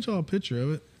 I sent y'all a picture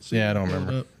of it. Yeah, I don't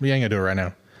remember. We ain't gonna do it right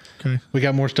now. Okay. We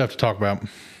got more stuff to talk about.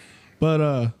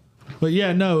 But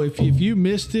yeah, no. If you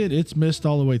missed it, it's missed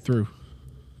all the way through.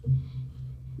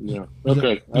 Yeah.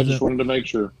 Okay. I just wanted to make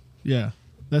sure. Yeah,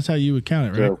 that's how you would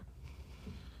count it, right?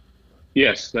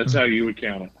 Yes, that's how you would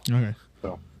count it. Okay.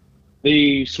 So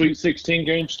the Sweet 16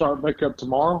 games start back up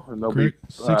tomorrow, and they'll be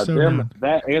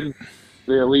that and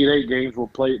the Elite Eight games will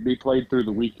be played through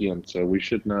the weekend. So we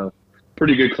should know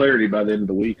pretty good clarity by the end of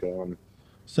the week on.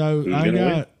 So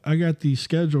I got the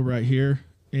schedule right here,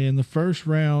 and the first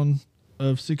round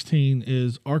of 16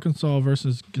 is Arkansas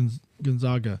versus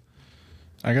Gonzaga.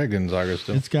 I got Gonzaga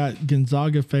still. It's got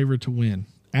Gonzaga favored to win.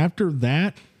 After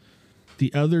that,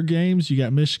 the other games, you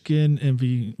got Michigan and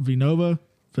Villanova.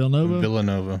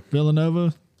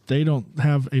 They don't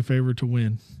have a favorite to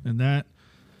win. And that,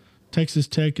 Texas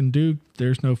Tech and Duke,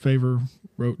 there's no favor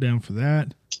wrote down for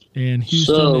that. And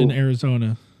Houston and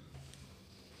Arizona.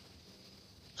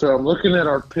 So I'm looking at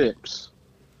our picks.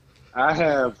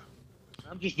 I'm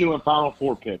just doing Final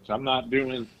Four picks. I'm not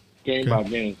doing game by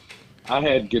game. I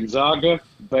had Gonzaga,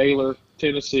 Baylor,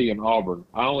 Tennessee, and Auburn.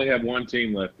 I only have one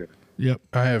team left in it. Yep.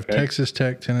 I have Texas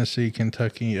Tech, Tennessee,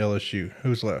 Kentucky, LSU.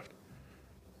 Who's left?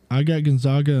 I got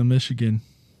Gonzaga and Michigan.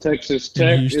 Texas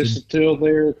Tech is still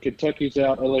there. Kentucky's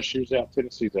out. LSU's out.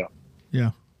 Tennessee's out.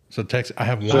 Yeah. So Texas, I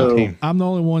have one team. I'm the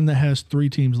only one that has 3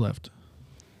 teams left.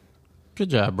 Good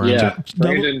job, Brandon. Yeah,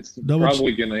 Brandon's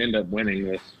probably going to end up winning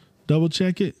this. Double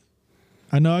check it.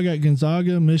 I know I got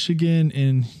Gonzaga, Michigan,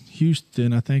 and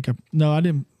Houston. I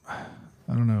didn't. I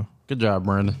don't know. Good job,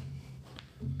 Brandon.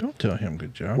 Don't tell him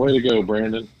good job. Way to go,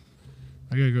 Brandon.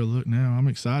 I gotta go look now. I'm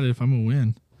excited if I'm gonna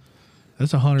win.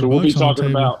 That's $100. So we'll be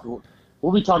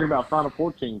talking about Final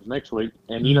Four teams next week,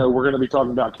 and we're going to be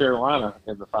talking about Carolina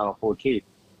in the Final Four too.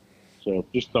 So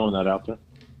just throwing that out there.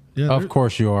 Yeah, of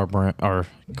course you are, Brent or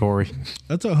Corey.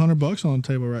 That's $100 on the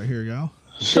table right here, gal.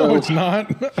 So it's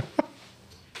not.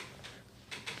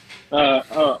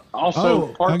 Also,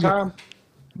 part-time.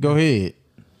 Go ahead.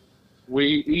 We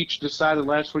each decided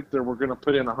last week that we're going to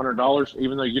put in $100,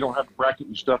 even though you don't have to bracket,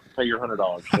 you still have to pay your $100.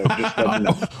 So just let me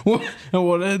know.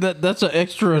 Well, that's an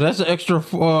extra.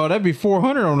 That'd be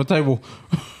 $400 on the table.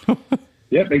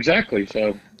 Yep, exactly.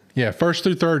 So yeah, first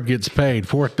through third gets paid,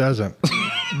 fourth doesn't.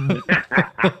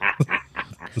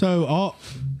 So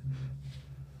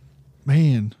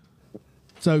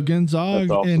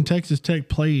Gonzaga and Texas Tech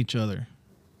play each other.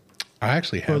 I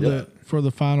actually have for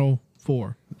the Final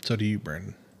Four. So do you,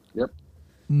 Brandon? Yep.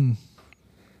 Damn.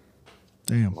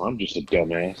 Well, I'm just a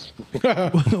dumbass.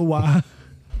 Why?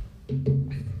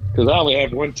 Because I only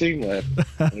have one team left.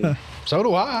 So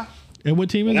do I. And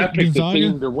what team is I it? picked Gonzaga? the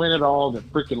team to win it all that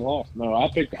freaking lost. No, I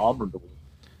picked Auburn to win.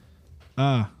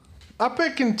 I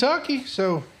picked Kentucky,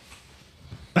 so.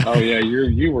 Oh yeah,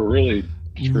 you were really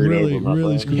screwed over, my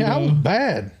really friend. screwed Yeah, I was over.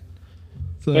 bad.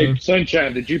 So, Hey,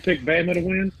 Sunshine, did you pick Bama to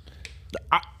win?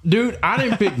 Dude, I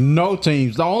didn't pick no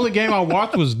teams. The only game I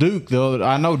watched was Duke. Though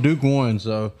I know Duke won,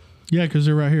 so yeah, because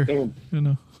they're right here.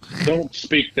 Don't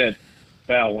speak that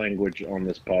foul language on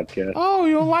this podcast. Oh,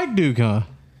 you don't like Duke, huh?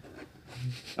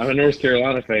 I'm a North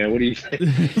Carolina fan. What do you think?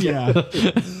 Yeah.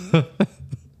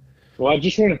 Well, I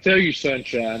just want to tell you,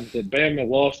 Sunshine, that Bama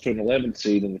lost to an 11th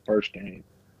seed in the first game.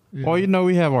 Yeah. Well,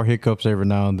 we have our hiccups every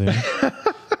now and then.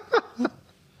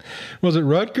 Was it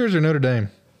Rutgers or Notre Dame?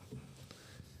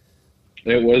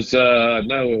 It was it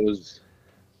was.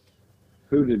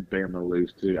 Who did Bama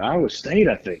lose to? Iowa State,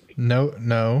 I think.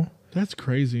 No. That's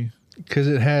crazy. Because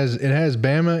it has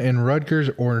Bama and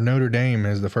Rutgers or Notre Dame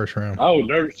as the first round. Oh,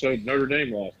 Notre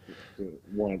Dame lost.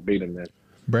 Beat them then.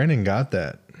 Brandon got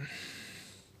that.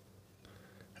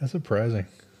 That's surprising.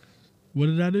 What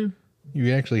did I do?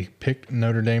 You actually picked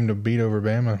Notre Dame to beat over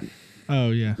Bama. Oh,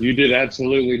 yeah. You did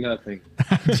absolutely nothing.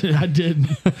 I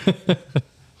didn't.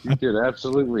 You did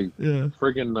absolutely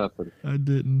friggin' nothing. I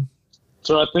didn't.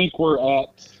 So I think we're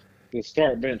at the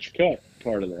start bench cut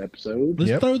part of the episode.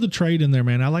 Let's throw the trade in there,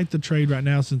 man. I like the trade right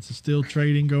now since it's still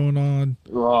trading going on.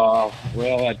 Well,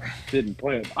 I didn't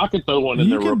plan it. I could throw one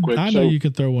in there real quick. I know you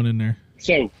could throw one in there.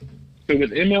 So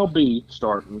with MLB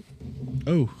starting,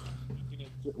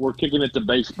 we're kicking it to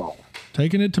baseball.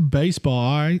 Taking it to baseball,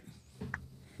 all right.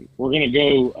 We're gonna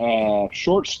go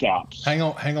shortstops. Hang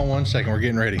on 1 second. We're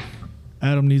getting ready.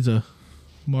 Adam needs a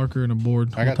marker and a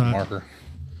board. I got the marker.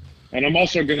 And I'm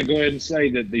also going to go ahead and say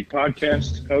that the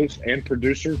podcast host and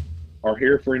producer are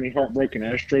here for any heartbroken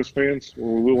Astros fans.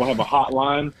 We will have a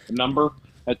hotline number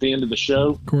at the end of the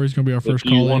show. Corey's going to be our first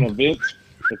call. If you want to vent,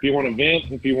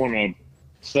 if you want to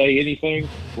say anything,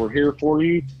 we're here for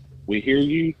you. We hear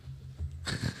you.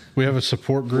 We have a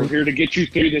support group. We're here to get you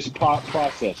through this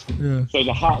process. Yeah. So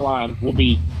the hotline will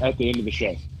be at the end of the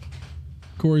show.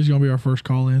 Corey's going to be our first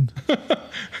call in.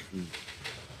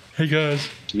 Hey guys.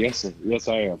 Yes,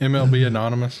 I am. MLB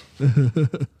Anonymous.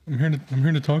 I'm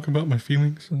here to talk about my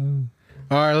feelings.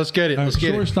 All right, let's get it. Let's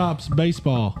get it. Shortstops,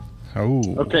 baseball. Oh.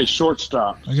 Okay,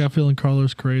 shortstop. I got a feeling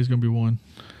Carlos Correa is going to be one.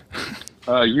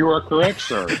 You are correct,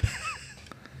 sir.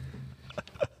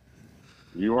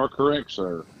 You are correct,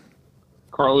 sir.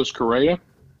 Carlos Correa.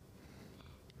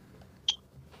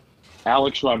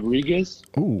 Alex Rodriguez.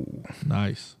 Ooh.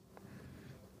 Nice.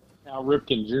 Cal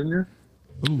Ripken Jr.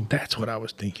 Ooh. That's what I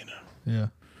was thinking of. Yeah.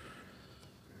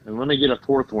 And let me get a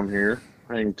fourth one here.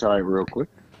 Hang tight real quick.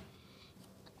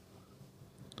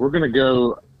 We're going to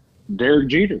go Derek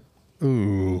Jeter.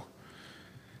 Ooh.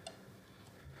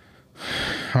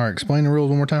 All right, explain the rules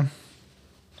one more time.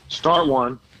 Start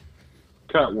one.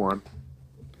 Cut one.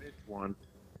 Pitch one.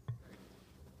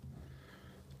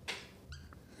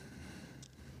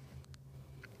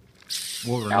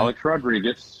 Alex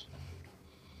Rodriguez.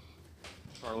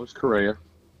 Carlos Correa.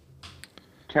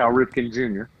 Cal Ripken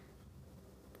Jr.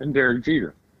 and Derek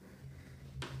Jeter.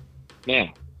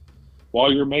 Now, while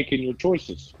you're making your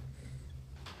choices,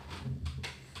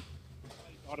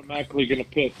 automatically going to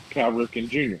pick Cal Ripken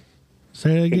Jr.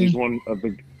 Say that again. He's one of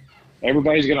the.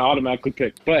 Everybody's going to automatically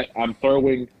pick, but I'm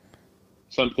throwing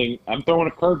a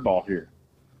curveball here.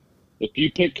 If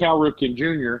you pick Cal Ripken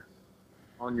Jr.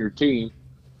 on your team,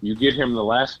 you get him the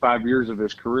last 5 years of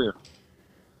his career.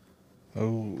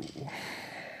 Oh.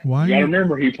 Why? You got to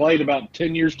remember, he played about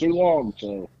 10 years too long.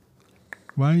 So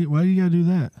why do you got to do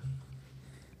that?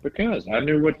 Because I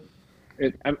knew what.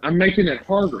 I'm making it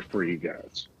harder for you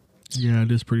guys. Yeah,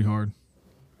 it is pretty hard.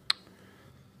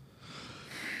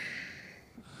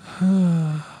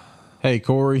 Hey,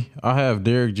 Corey, I have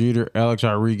Derek Jeter, Alex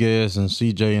Rodriguez, and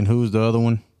CJ. And who's the other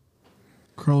one?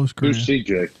 Carlos Correa. Who's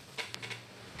CJ?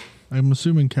 I'm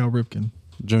assuming Cal Ripken.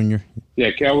 Junior.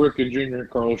 Yeah, Cal Ripken Jr. and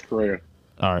Carlos Correa.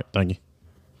 All right, thank you.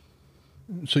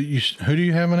 So who do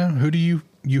you have now? Who do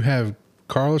you have?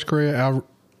 Carlos Correa,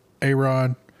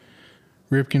 A-Rod,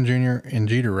 Ripken Jr., and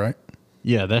Jeter, right?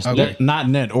 Yeah, that's okay. Not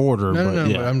in that order. No,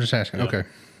 yeah. but I'm just asking. Yeah. Okay.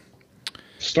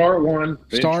 Start one.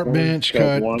 Bench,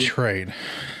 cut, one. Trade.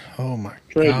 Oh my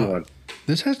trade God. One.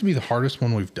 This has to be the hardest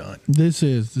one we've done. This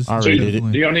is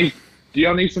Do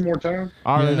y'all need some more time?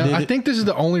 I think this is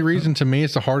the only reason to me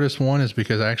it's the hardest one is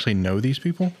because I actually know these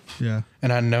people. Yeah.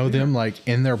 And I know them like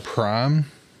in their prime.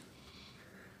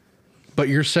 But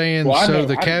you're saying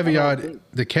the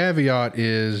caveat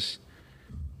is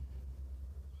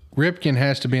Ripken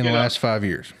has to be in the last 5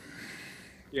 years.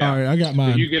 Yeah. All right, I got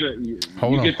mine. So you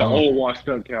get the whole washed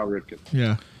up Cal Ripken.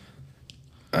 Yeah.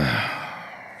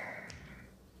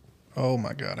 Oh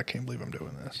my God, I can't believe I'm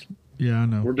doing this. Yeah, I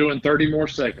know. We're doing 30 more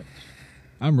seconds.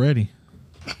 I'm ready.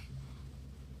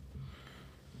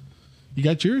 You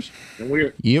got yours? And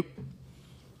we're Yep.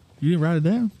 You didn't write it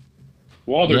down?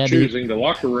 while they're choosing, the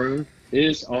Locker Room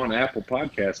is on Apple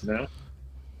Podcasts now.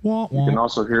 Wah, wah. You can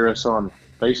also hear us on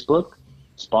Facebook,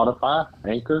 Spotify,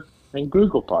 Anchor, and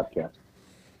Google Podcasts.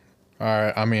 All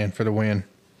right, I'm in for the win.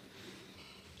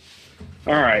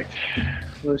 All right.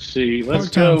 Let's see. Let's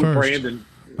Part-time go first. Brandon.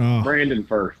 Oh. Brandon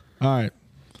first. All right.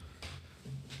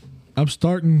 I'm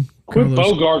starting. Quit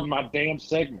bogarting my damn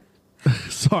segment.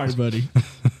 Sorry, buddy.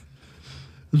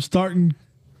 I'm starting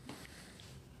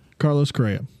Carlos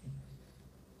Correa.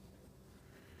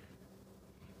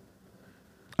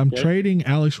 I'm trading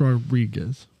Alex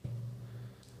Rodriguez.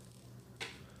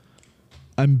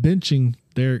 I'm benching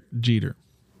Derek Jeter.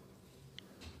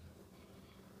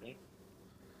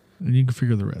 And you can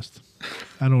figure the rest.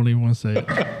 I don't even want to say it.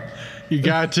 You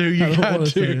got to. You got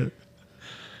to.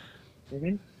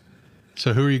 Mm-hmm.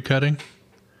 So who are you cutting?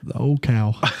 The old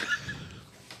cow.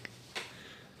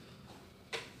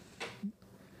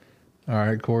 All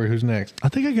right, Corey, who's next? I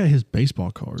think I got his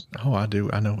baseball card. Oh, I do.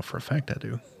 I know for a fact I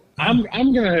do. I'm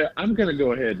gonna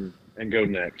go ahead and go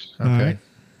next. Okay. All right.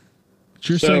 It's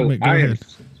your segment. Go ahead.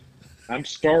 I'm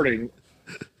starting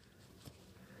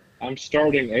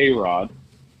A-Rod.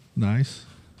 Nice.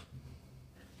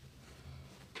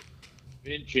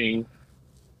 Benching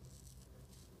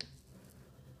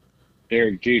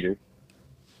Derek Jeter.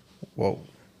 Whoa.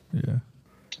 Yeah.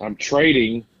 I'm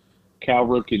trading Cal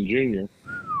Ripken Jr.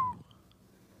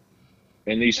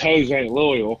 And these hoes ain't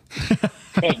loyal.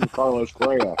 Cutting Carlos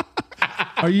Correa.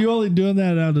 Are you only doing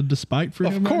that out of despite for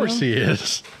him? Of course he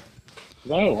is.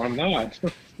 No, I'm not.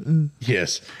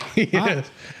 Yes.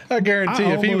 I guarantee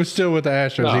if he was still with the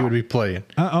Astros, he would be playing.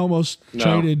 I almost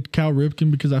traded Cal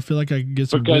Ripken because I feel like I could get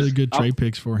some really good trade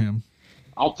picks for him.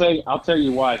 I'll tell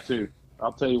you why too.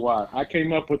 I'll tell you why. I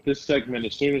came up with this segment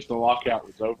as soon as the lockout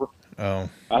was over. Oh.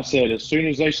 I said as soon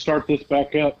as they start this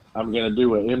back up, I'm going to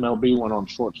do an MLB one on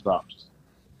shortstops.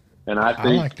 And I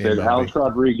think that Alex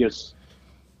Rodriguez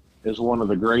is one of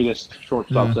the greatest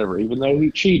shortstops ever. Even though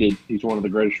he cheated, he's one of the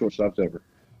greatest shortstops ever.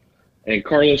 And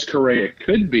Carlos Correa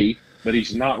could be, but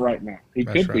he's not right now. He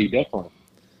could be, definitely.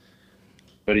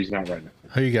 But he's not right now.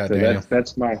 Who you got, Daniel?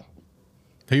 That's my...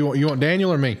 Who you want,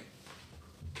 Daniel or me?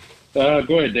 Go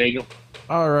ahead, Daniel.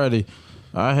 Alrighty.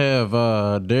 I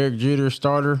have Derek Jeter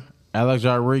starter, Alex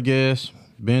Rodriguez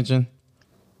benching,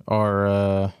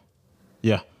 or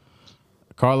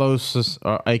Carlos,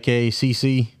 a.k.a.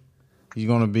 CC. He's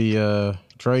going to be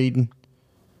trading.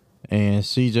 And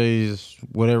CJ's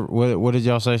whatever. What did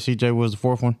y'all say? CJ was the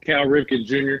fourth one. Cal Ripken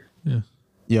Jr. Yeah.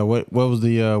 Yeah. What was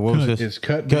the what was this? It's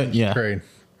cut bench trade.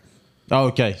 Oh,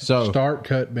 okay. So start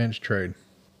cut bench trade.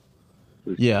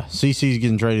 Yeah, CC's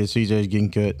getting traded. CJ's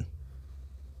getting cut.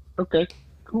 Okay.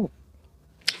 Cool.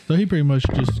 So he pretty much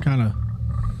just kind of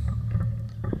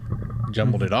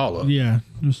jumbled it all up. Yeah.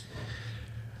 Just.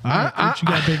 What you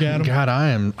got, Big Adam? God,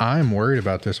 I am worried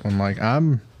about this one. Like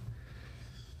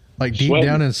deep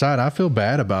down inside, I feel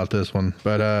bad about this one,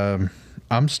 but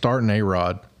I'm starting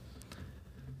A-Rod.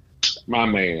 My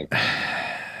man.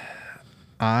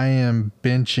 I am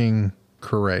benching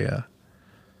Correa.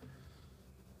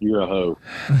 You're a hoe.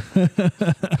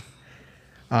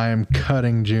 I am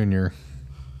cutting Junior.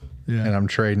 Yeah. And I'm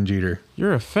trading Jeter.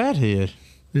 You're a fathead.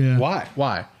 Yeah.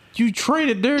 Why? You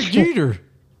traded Derek Jeter.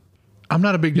 I'm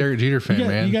not a big Derek Jeter fan,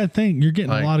 man. You got to think you're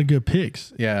getting a lot of good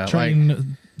picks. Yeah,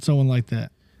 trading someone like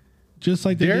that, just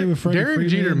like they did with Freddie Derek Freeman.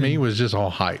 Jeter to me was just all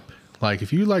hype. Like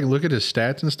if you look at his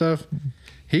stats and stuff,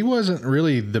 he wasn't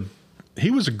really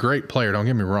he was a great player. Don't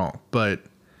get me wrong, but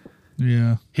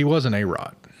yeah, he wasn't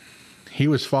A-Rod. He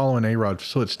was following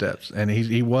A-Rod's footsteps, and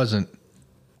he wasn't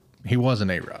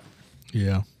A-Rod.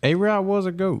 Yeah, A-Rod was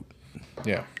a GOAT.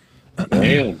 Yeah,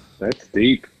 damn, that's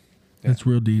deep. That's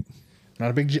real deep. Not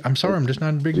a big. I'm sorry, I'm just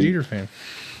not a big Jeter fan.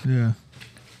 Yeah.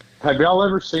 Have y'all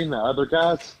ever seen the other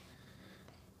guys?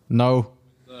 No.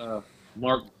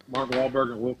 Mark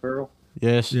Wahlberg and Will Ferrell.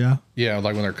 Yes. Yeah. Yeah,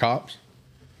 like when they're cops.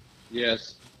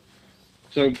 Yes.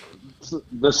 So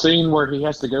the scene where he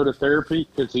has to go to therapy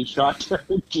because he shot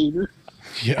Derek Jeter.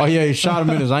 Yeah. Oh yeah, he shot him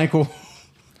in his ankle.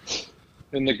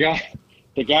 And the guy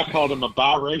called him a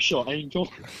biracial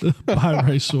angel.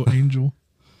 Biracial angel.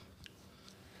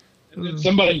 And then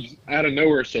somebody out of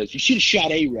nowhere says, "You should have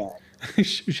shot A-Rod."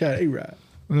 Shot A-Rod.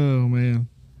 Oh man,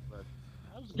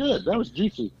 that was good. That was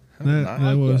juicy.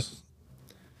 That was.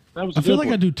 That was. I feel like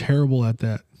I do terrible at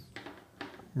that.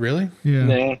 Really? Yeah.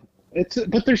 Nah, it's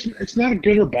not a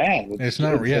good or bad. There's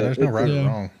no right or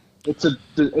wrong. It's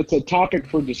a topic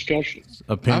for discussion.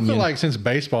 Opinion. I feel like since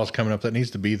baseball's coming up, that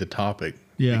needs to be the topic.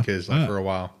 Yeah. Because for a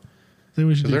while. I think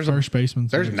we should do first baseman.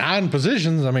 There's 9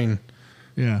 positions. I mean.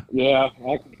 Yeah. Yeah,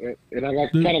 I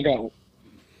kind of got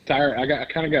tired. I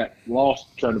kind of got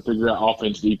lost trying to figure out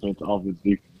offense, defense.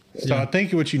 So I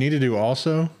think what you need to do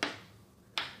also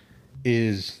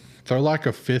is throw like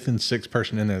a 5th and 6th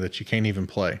person in there that you can't even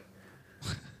play.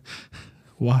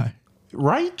 Why?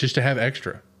 Right? Just to have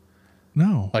extra.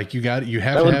 No. Like you got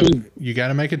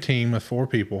to make a team of 4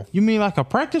 people. You mean like a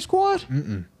practice squad?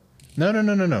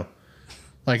 No.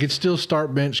 Like it's still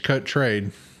start, bench, cut,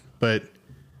 trade, but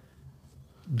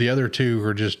the other 2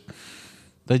 are just.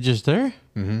 They just there?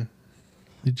 Mm-hmm.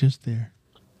 They're just there.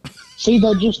 See,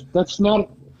 that's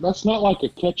not like a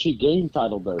catchy game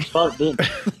title though. Start, bench,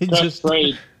 cut,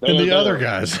 trade. And the other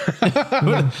guys.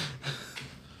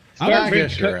 I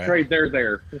guess you're right. Trade, they're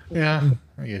there. Yeah,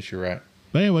 I guess you're right.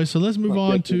 But anyway, so let's move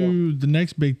on to the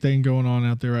next big thing going on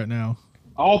out there right now.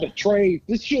 All the trade.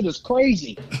 This shit is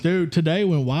crazy. Dude, today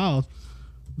went wild.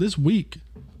 This week.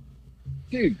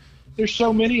 Dude, there's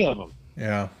so many of them.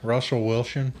 Yeah, Russell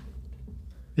Wilson.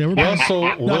 Yeah, Russell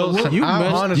Wilson.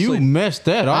 You messed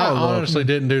that all up. I honestly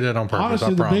didn't do that on purpose.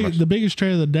 Honestly, I promise. the biggest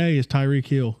trade of the day is Tyreek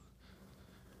Hill.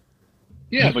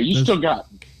 Yeah, but you still got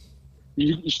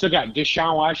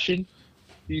Deshaun Watson.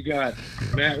 You got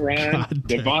Matt Ryan,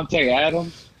 Devontae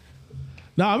Adams.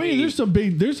 No, I mean there's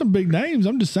some big names.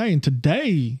 I'm just saying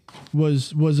today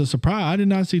was a surprise. I did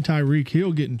not see Tyreek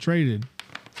Hill getting traded.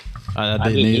 I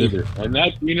didn't either. And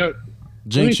that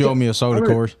Jinx showed me a soda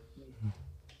course.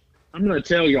 I'm going to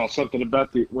tell y'all something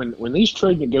about when these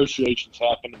trade negotiations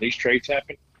happen and these trades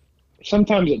happen.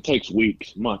 Sometimes it takes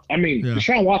weeks, months. I mean,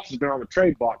 Deshaun Watson's been on the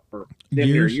trade block for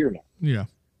near a year now. Yeah.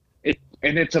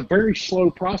 And it's a very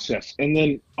slow process. And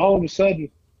then all of a sudden,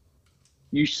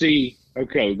 you see,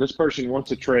 okay, this person wants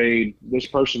a trade. This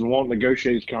person won't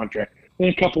negotiate his contract. Then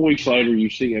a couple weeks later, you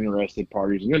see interested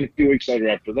parties. And then a few weeks later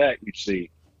after that, you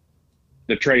see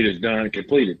the trade is done and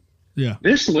completed. Yeah.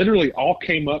 This literally all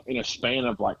came up in a span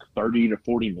of like 30 to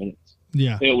 40 minutes.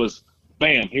 Yeah. It was,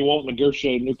 bam, he won't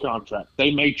negotiate a new contract.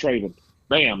 They may trade him.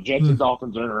 Bam, Jets and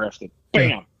Dolphins are interested.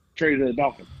 Bam, traded to the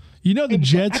Dolphins. You know the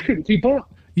Jets. I couldn't keep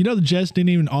up. You know the Jets didn't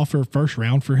even offer a first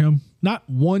round for him. Not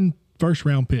one first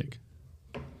round pick.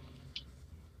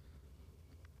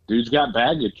 Dude's got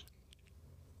baggage.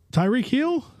 Tyreek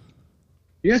Hill?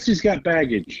 Yes, he's got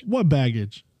baggage. What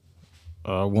baggage?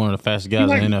 One of the fastest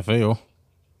guys in the NFL.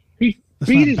 He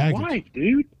beat his wife,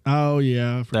 dude. Oh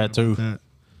yeah, that too. That.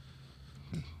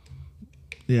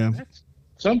 Yeah.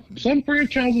 Some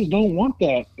franchises don't want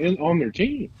that on their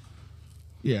team.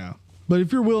 Yeah. But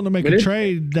if you're willing to make a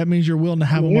trade, that means you're willing to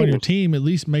have him on your team. At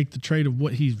least make the trade of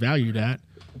what he's valued at.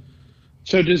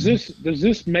 So does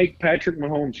this make Patrick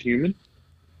Mahomes human,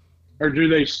 or do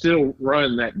they still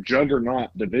run that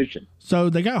juggernaut division? So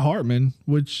they got Hartman,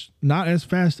 which not as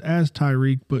fast as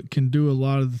Tyreek, but can do a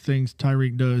lot of the things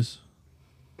Tyreek does.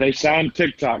 They signed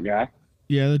TikTok guy.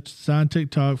 Yeah, they signed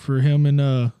TikTok for him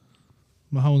and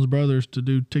Mahomes' brothers to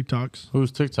do TikToks.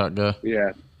 Who's TikTok guy?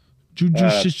 Yeah, Juju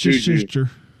sister.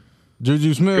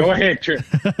 Juju Smith. Go ahead, Trent.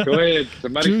 Go ahead.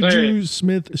 Somebody Juju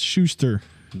Smith Schuster.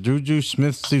 Juju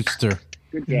Smith Schuster.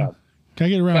 Good job. Can I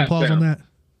get a round of applause on that?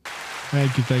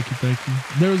 Thank you.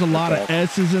 There was a lot of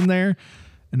S's in there,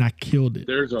 and I killed it.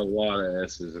 There's a lot of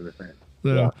S's in the thing.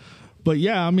 So, yeah. But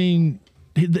yeah, I mean,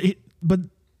 but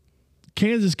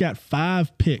Kansas got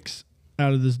 5 picks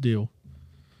out of this deal,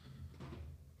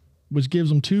 which gives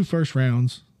them 2 first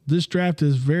rounds. This draft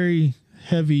is very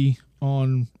heavy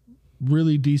on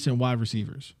really decent wide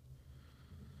receivers.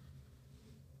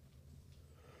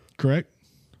 Correct?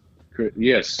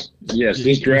 Yes.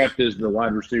 This draft is the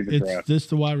wide receiver draft. This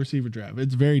the wide receiver draft.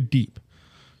 It's very deep.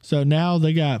 So now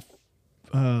they got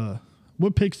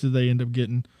what picks did they end up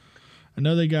getting? I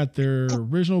know they got their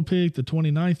original pick, the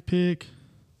 29th pick.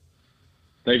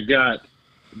 They got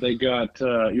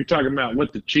you're talking about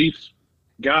what the Chiefs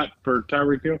got for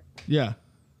Tyreek Hill? Yeah.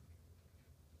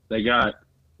 They got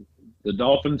the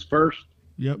Dolphins first.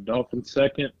 Yep. Dolphins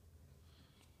second.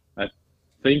 I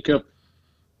think a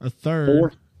third.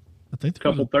 Fourth. I think a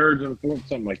couple thirds and a fourth,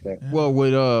 something like that. Yeah. Well,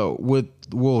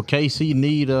 will KC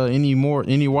need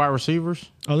any wide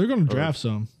receivers? Oh, they're going to draft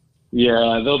some.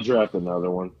 Yeah, they'll draft another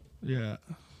one. Yeah.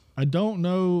 I don't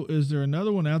know. Is there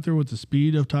another one out there with the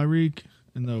speed of Tyreek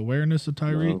and the awareness of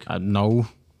Tyreek? No.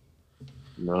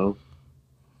 So.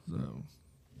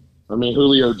 I mean,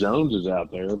 Julio Jones is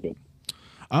out there, but.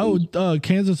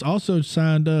 Kansas also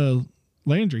signed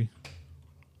Landry.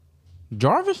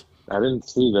 Jarvis? I didn't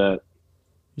see that.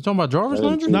 You talking about Jarvis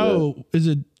Landry? No, is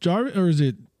it Jarvis or is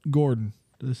it Gordon?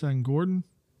 Did they sign Gordon?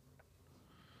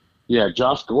 Yeah,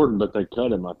 Josh Gordon, but they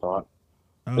cut him, I thought.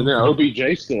 Okay. And then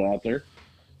OBJ's still out there.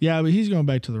 Yeah, but he's going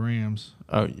back to the Rams.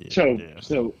 Oh, yeah.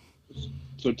 So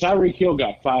Tyreek Hill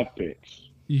got 5 picks.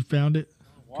 You found it?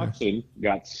 Watson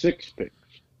got 6 picks.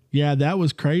 Yeah, that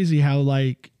was crazy how,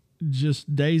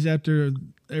 just days after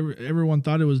everyone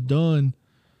thought it was done,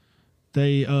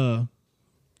 they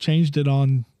changed it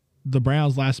on the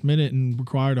Browns last minute and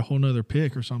required a whole nother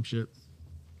pick or some shit.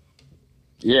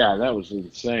 Yeah, that was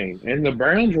insane. And the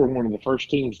Browns were one of the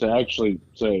first teams to actually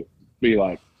be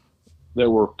like, they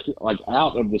were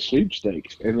out of the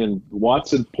sweepstakes. And then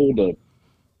Watson pulled a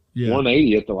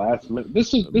 180 at the last minute.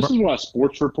 This is why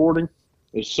sports reporting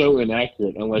is so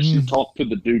inaccurate unless you talk to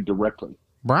the dude directly.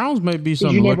 Browns may be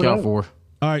something to look out for.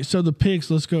 All right, so the picks,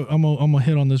 let's go. I'm gonna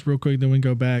hit on this real quick, then we can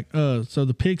go back. So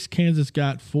the picks Kansas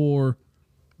got for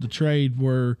the trade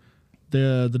were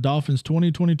the Dolphins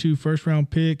 2022 first round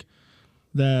pick,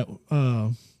 that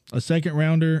a second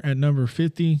rounder at number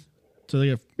 50. So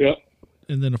they got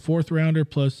and then a fourth rounder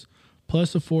plus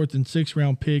a fourth and sixth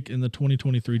round pick in the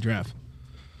 2023 draft.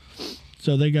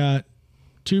 So they got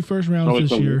 2 first rounds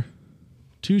this year,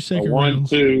 2 second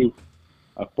rounds. 1, 2,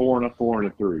 a 4 and a 4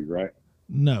 and a 3, right?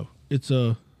 No, it's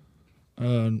a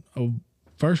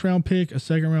first round pick, a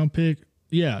second round pick.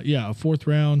 Yeah, a fourth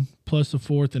round plus a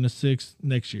fourth and a sixth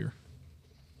next year.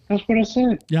 That's what I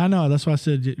said. Yeah, I know. That's why I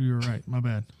said you were right. My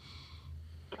bad.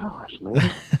 Gosh, man.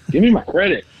 Give me my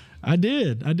credit. I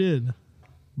did.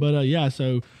 But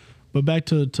but back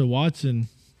to Watson.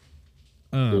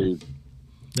 Dude,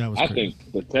 I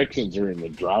think the Texans are in the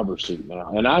driver's seat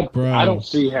now, and I don't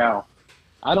see how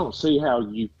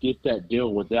you get that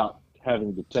deal without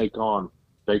having to take on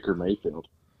Baker Mayfield.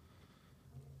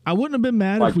 I wouldn't have been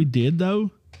mad if we did,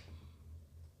 though.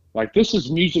 Like, this is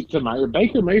music to my ear.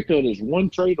 Baker Mayfield is one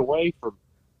trade away from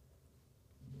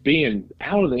being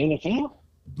out of the NFL.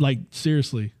 Like,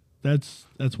 seriously, that's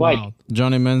wild.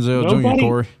 Johnny Manziel Jr.,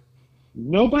 Corey.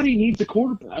 Nobody needs a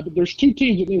quarterback. There's two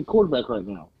teams that need a quarterback right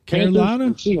now. Carolina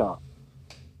and Seahawks.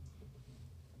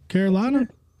 Carolina?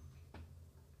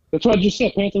 That's what I just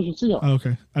said, Panthers and Seahawks. Oh,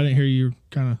 okay. I didn't hear you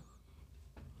kind of.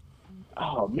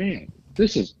 Oh, man.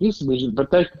 This is music.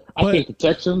 But I think the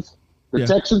Texans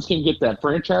can get that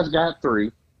franchise guy at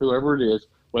 3, whoever it is,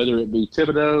 whether it be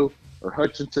Thibodeau or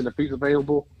Hutchinson if he's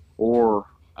available, or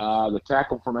the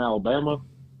tackle from Alabama.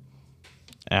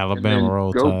 Alabama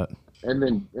roll tide. And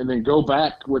then go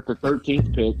back with the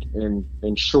 13th pick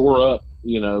and shore up,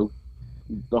 the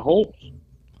holes.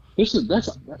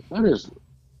 That is.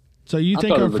 So you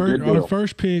think our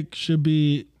first pick should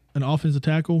be an offensive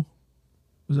tackle?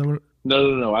 Is that what?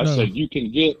 No. I said you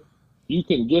can get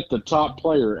the top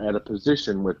player at a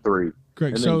position with 3.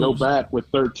 Correct. And then go back with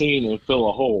 13 and fill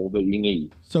a hole that you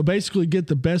need. So basically, get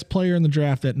the best player in the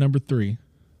draft at number 3.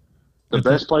 The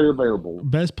best player available.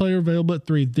 Best player available at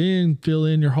 3. Then fill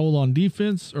in your hole on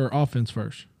defense or offense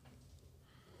first.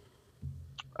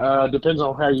 Depends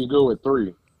on how you go at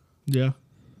 3. Yeah,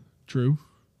 true.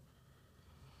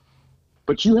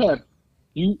 But you're going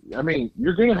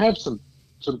to have some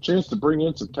chance to bring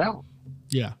in some talent.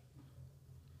 Yeah.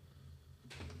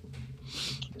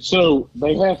 So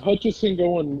they have Hutchinson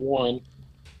going 1.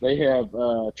 They have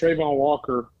Trayvon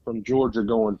Walker from Georgia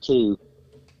going 2.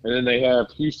 And then they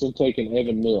have Houston taking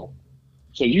Evan Neal.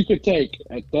 So you could take,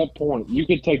 at that point,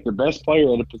 the best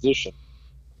player at a position,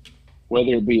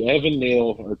 whether it be Evan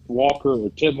Neal or Walker or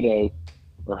Thibodeau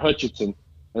or Hutchinson,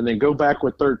 and then go back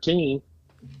with 13.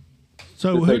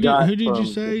 So who did you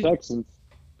say? The Texans.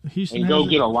 Houston and go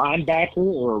get a linebacker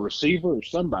or a receiver or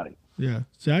somebody. Yeah.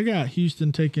 See, I got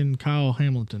Houston taking Kyle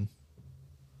Hamilton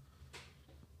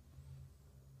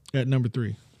at number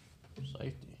 3.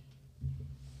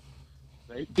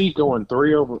 Safety going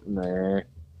 3 over. Nah.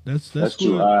 That's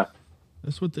too high.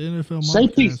 That's what the NFL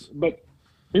safeties. But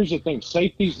here's the thing: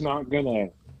 safety's not gonna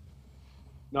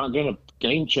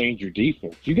game change your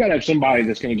defense. You got to have somebody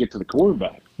that's going to get to the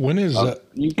quarterback. When is the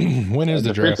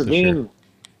draft this year?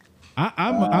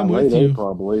 I'm with you.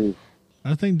 April, I believe.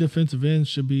 I think defensive ends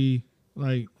should be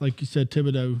like you said,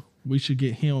 Thibodeau. We should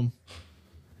get him.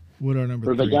 What our number?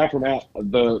 Or the guy from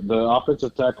the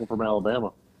offensive tackle from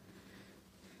Alabama.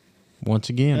 Once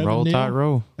again, Evan roll Neal? tide,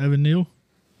 roll. Evan Neal.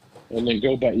 And then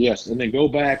go back, and then go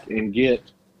back and get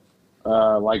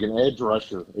like an edge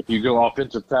rusher. If you go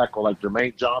offensive tackle, like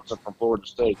Jermaine Johnson from Florida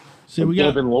State, we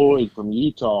got Devin Lloyd from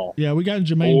Utah. Yeah, we got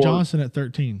Jermaine Johnson at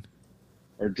 13,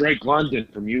 or Drake London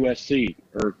from USC,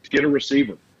 or get a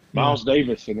receiver, Miles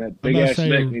Davis, and that big ass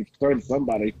neck needs to throw to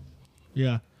somebody.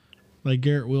 Yeah, like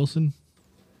Garrett Wilson.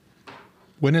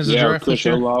 When is the draft this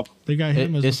year? They got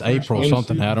him as it's April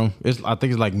something, Adam. I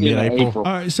think it's like mid-April. All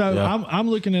right, so I'm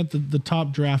looking at the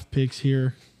top draft picks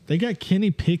here. They got Kenny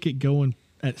Pickett going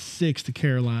at 6 to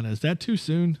Carolina. Is that too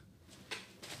soon?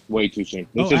 Way too soon.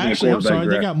 I'm sorry. Draft.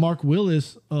 They got Mark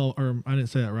Willis. Oh, or I didn't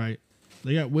say that right.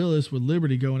 They got Willis with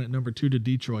Liberty going at number 2 to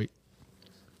Detroit.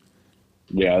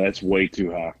 Yeah, that's way too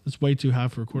high. That's way too high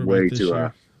for a quarterback this year.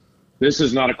 High. This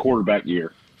is not a quarterback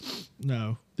year.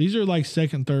 No. These are like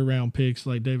second, third round picks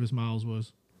like Davis Miles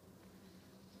was.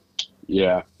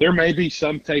 Yeah. There may be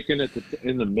some taken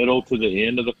in the middle to the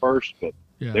end of the first, but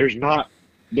there's not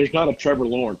a Trevor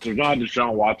Lawrence. There's not a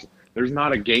Deshaun Watson. There's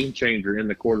not a game changer in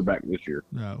the quarterback this year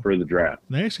for the draft.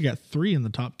 They actually got 3 in the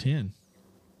top 10.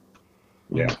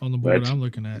 Yeah. On the board I'm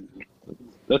looking at.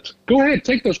 Go ahead,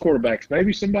 take those quarterbacks.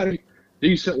 Maybe somebody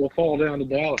decent will fall down to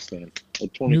Dallas then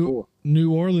at 24.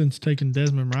 New Orleans taking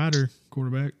Desmond Ridder,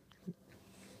 quarterback.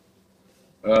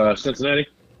 Cincinnati?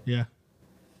 Yeah.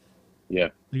 Yeah.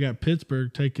 They got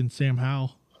Pittsburgh taking Sam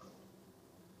Howell.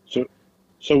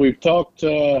 So we've talked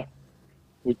a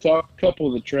couple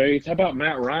of the trades. How about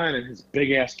Matt Ryan and his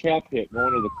big ass cap hit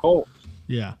going to the Colts?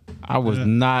 Yeah. I was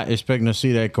not expecting to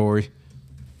see that, Corey.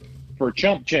 For a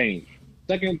chump change.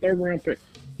 Second and third round pick.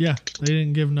 Yeah. They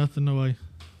didn't give nothing away.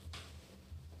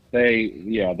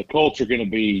 The Colts are going to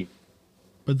be.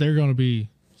 But they're going to be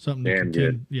something to contend.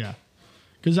 Good. Yeah.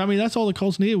 Because, that's all the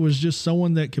Colts needed was just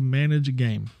someone that can manage a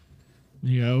game.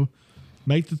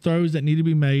 Make the throws that need to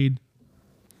be made.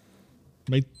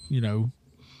 Make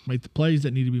the plays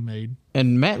that need to be made.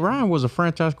 And Matt Ryan was a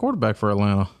franchise quarterback for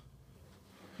Atlanta.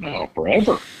 No,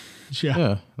 forever.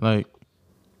 Yeah. Yeah,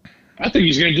 I think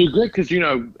he's going to do good because,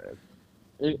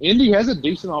 Indy has a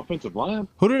decent offensive line.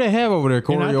 Who do they have over there,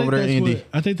 Corey, over there in Indy?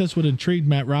 I think that's what intrigued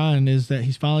Matt Ryan is that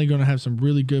he's finally going to have some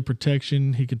really good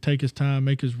protection. He can take his time,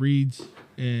 make his reads,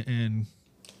 and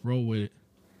roll with it.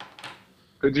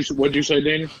 What'd you say,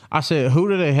 Daniel? I said, who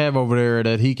do they have over there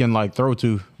that he can throw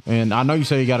to? And I know you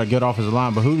say he got a good offensive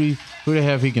line, but who do they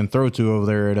have he can throw to over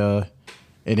there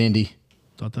at Indy?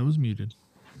 Thought that was muted.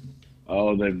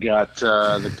 Oh, they've got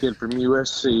the kid from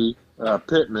USC,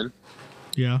 Pittman.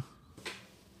 Yeah.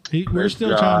 We're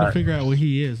still trying to figure out what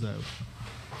he is, though.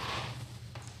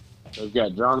 They've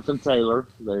got Jonathan Taylor.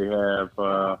 They have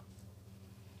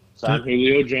signed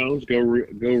Julio Jones. Go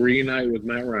reunite with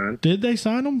Matt Ryan. Did they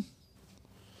sign him?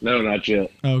 No, not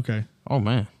yet. Oh, okay. Oh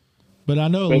man. But I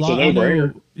know a lot. I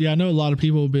know a lot of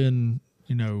people have been,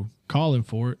 calling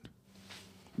for it.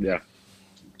 Yeah.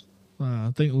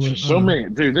 I think many,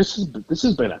 dude. This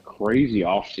has been a crazy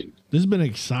offseason. This has been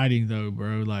exciting though,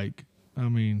 bro.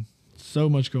 So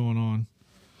much going on.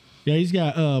 Yeah, he's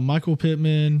got Michael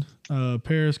Pittman,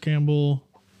 Paris Campbell,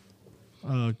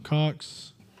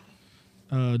 Cox,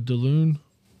 DeLune.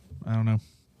 I don't know.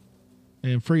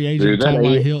 And free agent Ty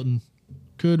Hilton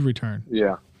could return.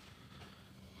 Yeah.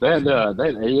 That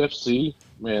AFC,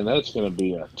 man, that's going to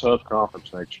be a tough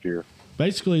conference next year.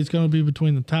 Basically, it's going to be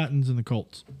between the Titans and the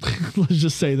Colts. Let's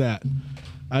just say that.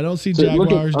 I don't see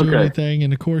Jaguars doing anything,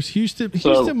 and of course, Houston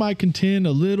might contend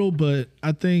a little, but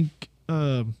I think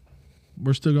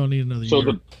we're still going to need another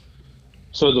year.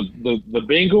 The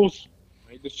Bengals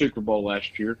made the Super Bowl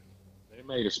last year. They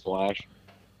made a splash.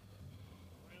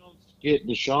 Browns get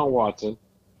Deshaun Watson.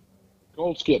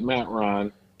 Colts get Matt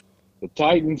Ryan. The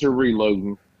Titans are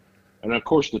reloading, and of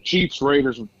course, the Chiefs,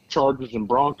 Raiders, Chargers, and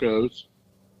Broncos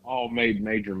all made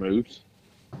major moves.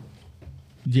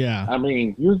 Yeah. I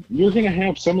mean, you're going to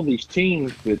have some of these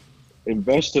teams that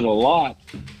invested a lot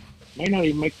may not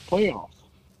even make the playoffs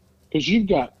because you've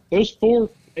got those 4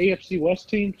 AFC West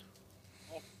teams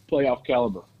playoff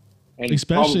caliber, and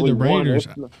especially the Raiders.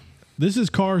 This is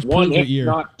Carr's prove-it year.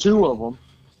 Not 2 of them.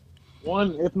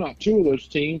 1, if not 2 of those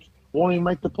teams won't even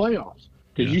make the playoffs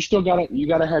because you still got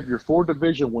to have your 4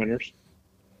 division winners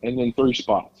and then 3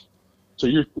 spots. So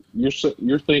you're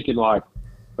thinking like,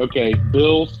 okay,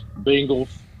 Bills, Bengals,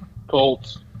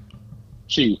 Colts,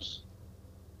 Chiefs.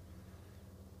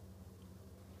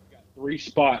 Got 3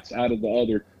 spots out of the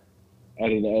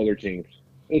other teams.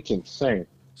 It's insane.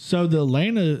 So the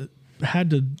Atlanta had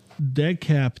to dead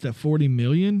cap that $40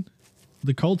 million.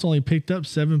 The Colts only picked up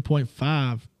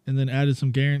 7.5 and then added some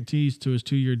guarantees to his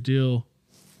 2-year deal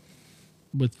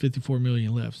with $54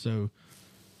 million left. So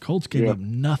Colts gave up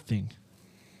nothing.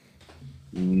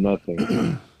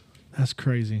 Nothing. That's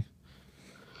crazy.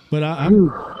 But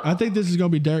I think this is going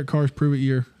to be Derek Carr's prove-it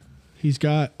year. He's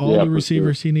got all the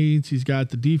receivers he needs. He's got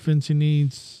the defense he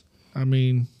needs. I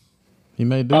mean, he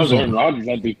may do. I was Aaron Rodgers.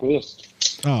 I'd be pissed.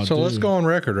 Oh, so let's go on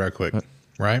record right quick.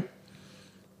 Right.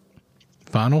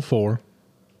 Final 4.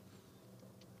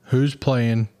 Who's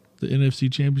playing the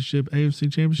NFC Championship, AFC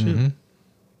Championship?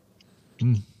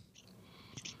 You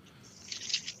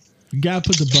got to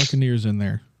put the Buccaneers in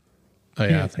there. Oh,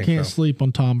 yeah, I think can't sleep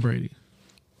on Tom Brady.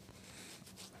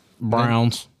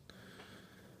 Browns.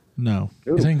 No.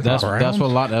 You think that's what a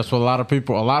lot of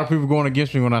people going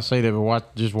against me when I say that,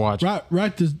 but just watch.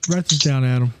 Write this down,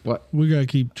 Adam. What? We got to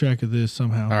keep track of this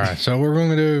somehow. All right, so I'm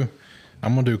going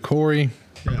to do Corey,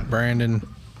 Brandon.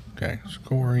 Okay, so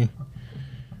Corey,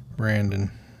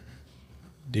 Brandon,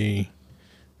 D,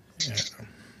 Adam.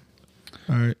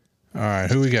 All right,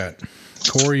 who we got?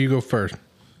 Corey, you go first.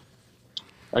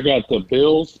 I got the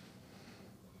Bills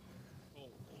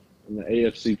in the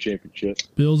AFC Championship.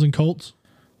 Bills and Colts?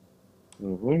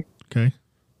 Mm-hmm.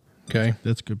 Okay.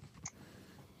 That's good.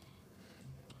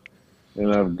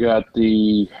 And I've got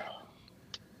the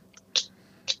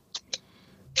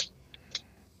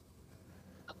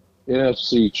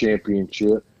NFC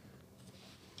Championship.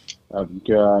 I've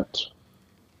got...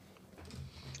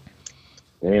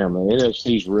 Damn, the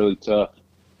NFC's really tough.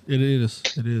 It is.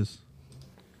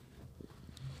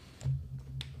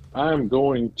 I'm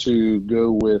going to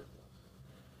go with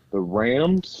the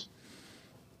Rams.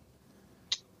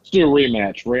 Let's do a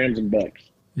rematch, Rams and Bucks.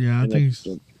 Yeah, I think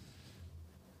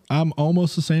I'm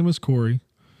almost the same as Corey,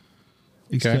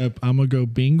 except I'm going to go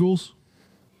Bengals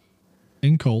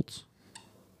and Colts.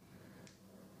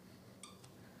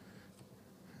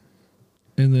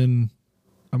 And then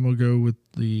I'm going to go with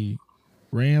the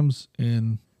Rams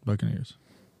and Buccaneers.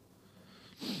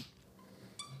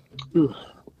 Ooh.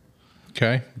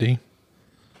 Okay, D.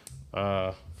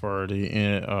 For the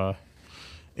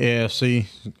AFC,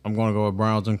 I'm going to go with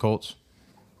Browns and Colts.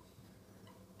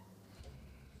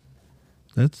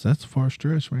 That's a far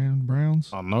stretch, man. Browns.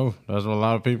 I know. That's what a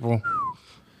lot of people.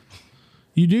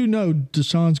 You do know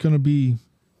Deshaun's going to be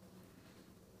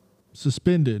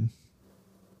suspended.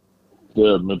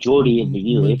 The majority of the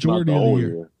year. Majority of the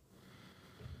year.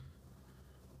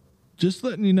 Just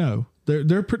letting you know,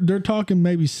 they're talking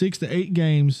maybe 6 to 8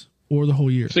 games or the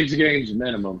whole year. 6 games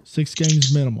minimum. 6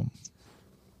 games minimum.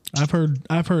 I've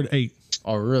heard 8.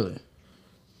 Oh, really?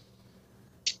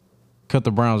 Cut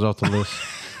the Browns off the list.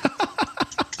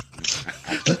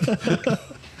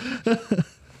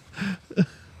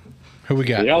 Who we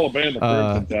got? The Alabama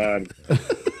Crimson Tide.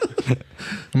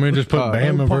 I'm gonna just put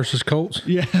Bama versus Colts.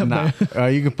 Yeah, nah.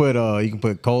 You can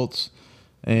put Colts,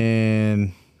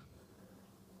 and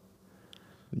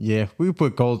yeah, we can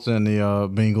put Colts and the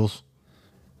Bengals.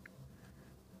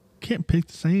 Can't pick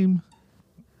the same.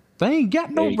 They ain't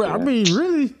got no. I mean,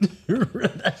 really.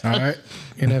 All right,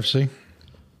 NFC.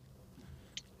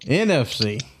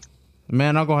 NFC.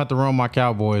 Man, I'm gonna have to run my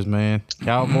Cowboys, man.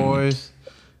 Cowboys.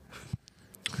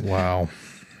 Wow.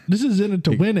 This is in it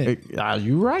to win it.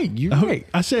 You right. You right.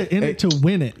 I said in it to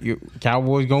win it.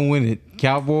 Cowboys gonna win it.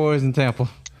 Cowboys and Tampa.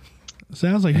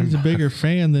 Sounds like he's a bigger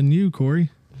fan than you, Corey.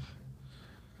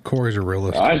 Corey's a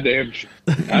realist. I damn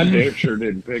sure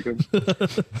didn't pick him.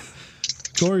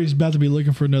 Corey's about to be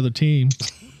looking for another team.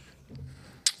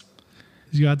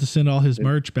 He's got to send all his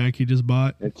merch back he just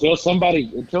bought. Until somebody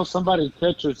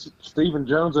catches Stephen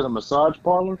Jones at a massage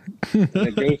parlor and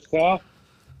it goes south,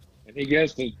 and he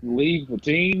gets to leave the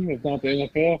team, if not the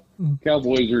NFL,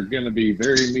 Cowboys are going to be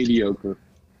very mediocre.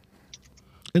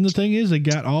 And the thing is, they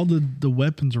got all the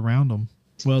weapons around them.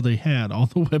 Well, they had all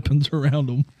the weapons around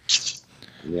them.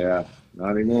 Yeah,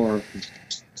 not anymore.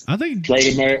 I think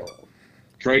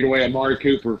trade away Amari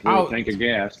Cooper for a tank of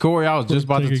gas. Corey, I was just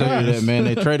about to tell you that, man.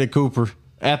 They traded Cooper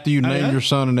after you named your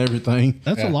son and everything.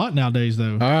 That's a lot nowadays,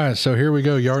 though. All right, so here we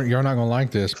go. You're not gonna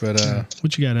like this, but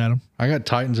what you got, Adam? I got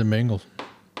Titans and Bengals.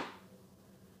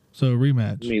 So a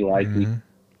rematch. Me likely.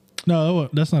 No,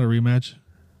 that's not a rematch.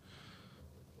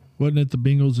 Wasn't it the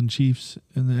Bengals and Chiefs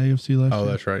in the AFC last year? Oh,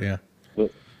 that's right. Yeah.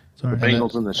 Sorry. The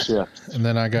Bengals in the shift. And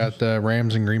then I got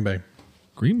Rams and Green Bay.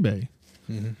 Green Bay.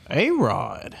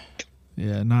 A-Rod.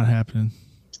 Yeah, not happening.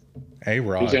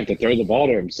 A-Rod. He's going to have to throw the ball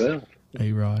to himself.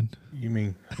 A-Rod. You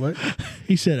mean what?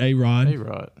 He said A-Rod.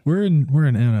 A-Rod. We're in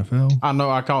NFL. I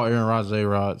know. I call Aaron Rodgers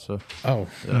A-Rod. So. Oh.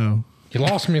 Oh. You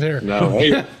lost me there. No,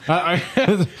 you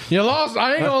lost.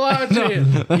 I ain't gonna lie to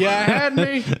you. You had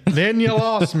me, then you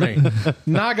lost me.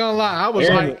 Not gonna lie. I was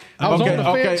on the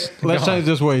fence. Let's change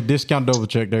this way. Discount double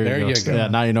check. There you go. go. Yeah,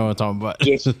 now you know what I'm talking about.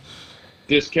 just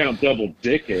discount double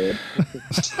dickhead.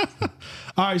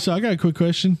 All right, so I got a quick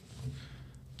question.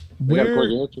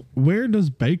 Where does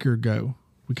Baker go?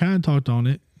 We kind of talked on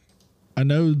it. I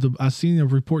know I seen a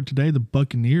report today. The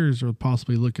Buccaneers are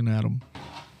possibly looking at him.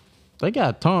 They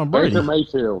got Tom Brady. Baker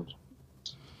Mayfield.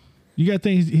 You got to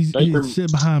think he's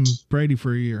sit behind Brady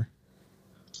for a year.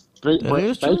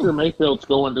 Baker Mayfield's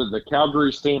going to the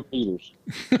Calgary Stampeders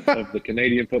of the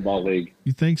Canadian Football League.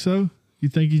 You think so? You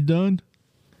think he's done?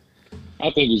 I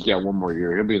think he's got one more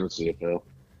year. He'll be in the CFL.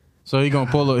 So he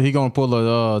gonna pull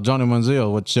a Johnny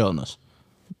Manziel with Chilness.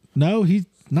 No, he's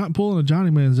not pulling a Johnny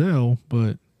Manziel,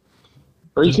 but.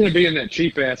 Or he's going to be in that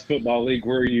cheap-ass football league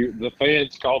where the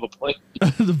fans call the play.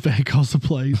 The fan calls the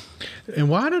plays. And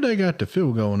why do they got the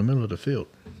field goal in the middle of the field?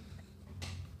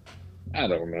 I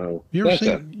don't know. You ever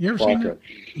seen that?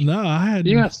 No, I hadn't.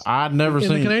 Yes. I'd never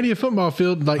seen in the Canadian football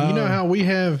field, like you know how we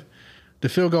have the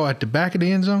field goal at the back of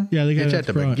the end zone? Yeah, they got it's it at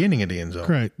the front. beginning of the end zone.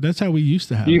 Correct. That's how we used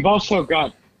to have You've also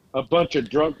got a bunch of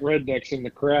drunk rednecks in the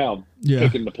crowd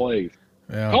picking the plays.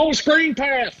 Yeah. Oh, screen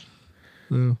pass!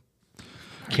 So,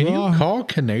 Can you call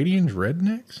Canadians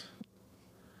rednecks?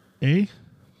 Eh?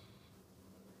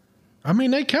 I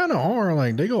mean, they kind of are.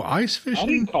 Like, they go ice fishing.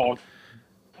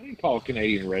 I didn't call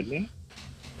Canadian redneck.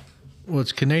 Well,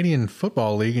 it's Canadian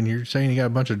Football League, and you're saying you got a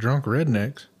bunch of drunk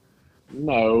rednecks.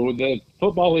 No, the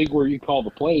football league where you call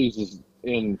the plays is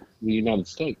in the United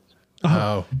States.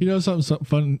 Oh. You know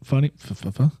something funny?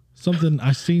 Something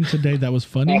I seen today that was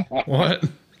funny? What?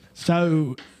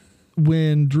 So,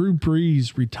 when Drew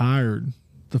Brees retired,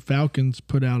 the Falcons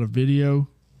put out a video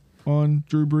on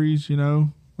Drew Brees,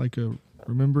 like a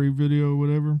remembering video or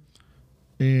whatever.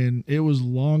 And it was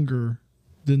longer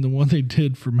than the one they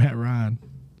did for Matt Ryan.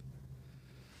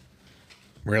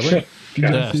 Really?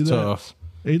 That's tough.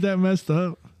 Ain't that messed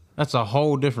up? That's a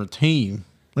whole different team.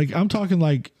 Like, I'm talking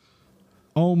like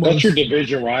almost. That's your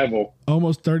division rival.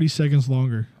 Almost 30 seconds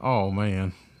longer. Oh,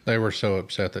 man. They were so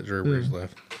upset that Drew Brees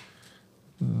left.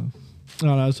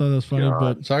 No, I thought that was funny. God.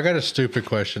 But So I got a stupid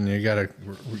question. You got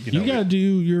to do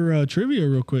your trivia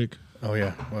real quick. Oh,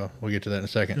 yeah. Well, we'll get to that in a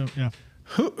second. Yeah.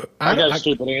 I got a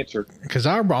stupid answer. Because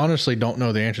I honestly don't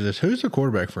know the answer to this. Who's the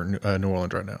quarterback for New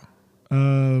Orleans right now?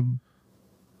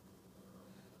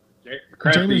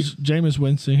 Jameis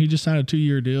Winston. He just signed a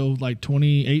 2-year deal, like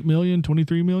 $28 million,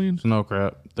 $23 million. No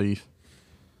crap, thief.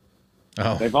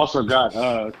 Oh, They've also got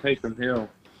Taysom Hill.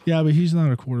 Yeah, but he's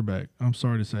not a quarterback. I'm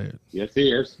sorry to say it. Yes,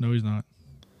 he is. No, he's not.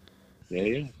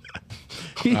 Yeah.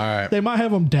 all right. They might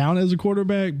have him down as a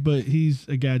quarterback, but he's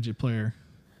a gadget player.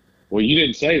 Well, you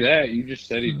didn't say that. You just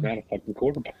said he's not a fucking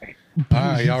quarterback. All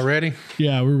right, y'all ready?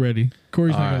 Yeah, we're ready.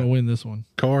 Corey's not All going to right. win this one.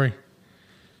 Corey,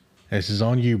 this is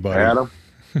on you, buddy. Adam.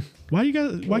 Why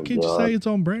can't you say it's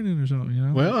on Brandon or something? You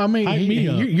know. Well, I mean, Hype me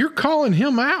up. you're calling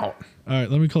him out. All right,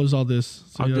 let me close all this.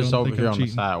 So I'm y'all just don't over think here I'm on the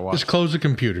cheating. side watch. Just close the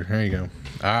computer. There you go.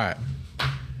 All right.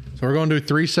 So we're going to do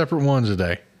 3 separate ones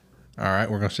today. All right.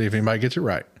 We're going to see if anybody gets it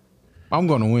right. I'm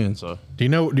going to win, so. Do you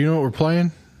know what we're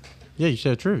playing? Yeah, you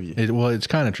said trivia. It's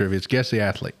kind of trivia. It's guess the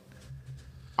athlete.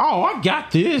 Oh, I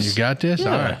got this. You got this?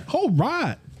 Yeah. All right. All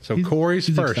right. So Corey's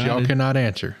he's first. Y'all excited. cannot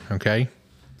answer. Okay.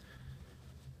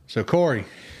 So Corey,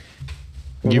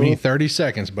 give me 30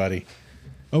 seconds, buddy.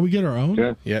 Oh, we get our own?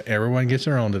 Okay. Yeah, everyone gets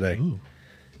their own today. Ooh.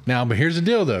 Now, but here's the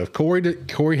deal, though. If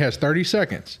Corey has 30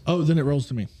 seconds. Oh, then it rolls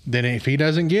to me. Then if he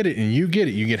doesn't get it and you get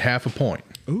it, you get half a point.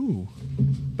 Ooh.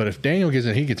 But if Daniel gets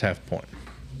it, he gets half a point.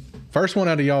 First one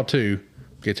out of y'all two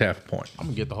gets half a point. I'm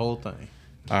going to get the whole thing.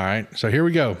 All right. So here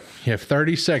we go. You have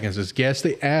 30 seconds. Let's guess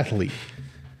the athlete.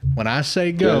 When I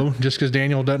say go, just because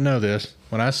Daniel doesn't know this,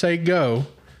 when I say go,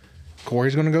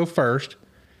 Corey's going to go first.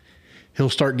 He'll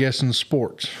start guessing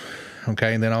sports.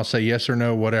 Okay. And then I'll say yes or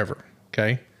no, whatever.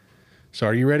 Okay. So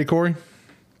are you ready, Corey?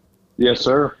 Yes,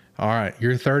 sir. All right.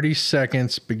 Your 30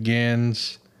 seconds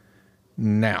begins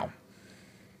now.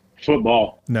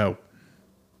 Football, No.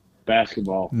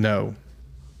 basketball, No.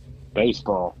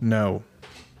 baseball, No.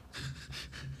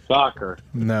 soccer,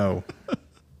 No.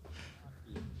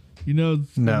 You know,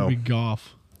 it's No. gonna be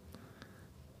golf.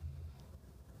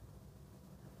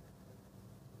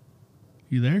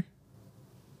 You there?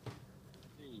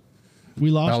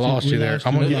 We lost I lost you there.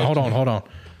 I'm gonna hold on.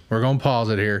 We're gonna pause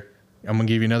it here. I'm gonna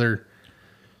give you another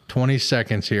 20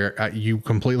 seconds here. You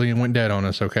completely went dead on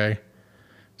us. Okay.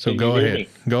 So Can go you hear ahead. me?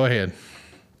 Go ahead.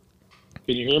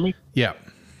 Can you hear me? Yeah.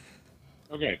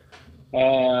 Okay.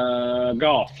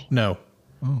 Golf, No.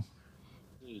 Oh.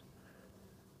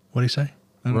 What do you say?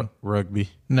 I don't know. Rugby.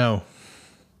 No.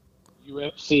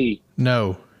 UFC.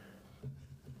 No.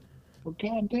 Oh,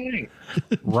 God dang.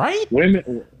 Right?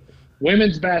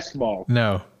 Women's basketball,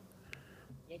 No.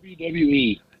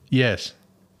 WWE. Yes.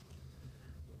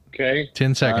 Okay.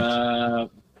 10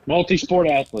 seconds. Multi-sport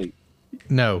athlete.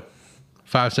 No.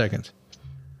 5 seconds.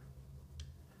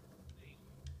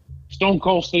 Stone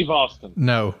Cold Steve Austin.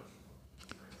 No.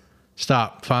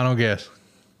 Stop. Final guess.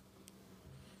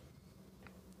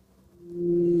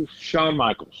 Shawn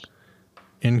Michaels.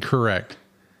 Incorrect.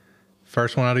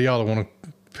 First one out of y'all that want to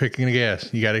pick a guess.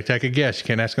 You got to take a guess. You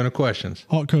can't ask any questions.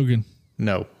 Hulk Hogan.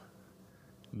 No.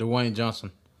 Dwayne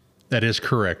Johnson. That is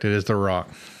correct. It is The Rock.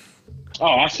 Oh,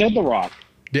 I said The Rock.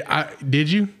 Did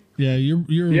you? Yeah,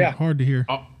 you're Yeah. hard to hear.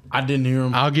 Oh, I didn't hear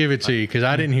him. I'll give it to you because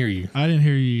I didn't hear you. I didn't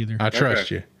hear you either. I trust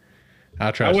Okay. you. I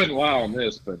I trust you. wouldn't lie on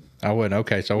this, but I wouldn't.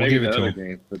 Okay, so we'll maybe give the it to other him.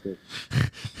 game. But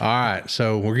All right,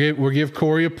 so we'll give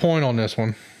Corey a point on this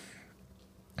one.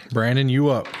 Brandon, you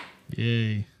up.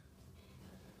 Yay.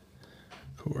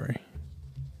 Corey.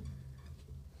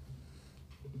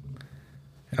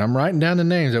 And I'm writing down the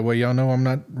names. That way y'all know I'm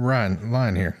not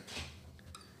lying here.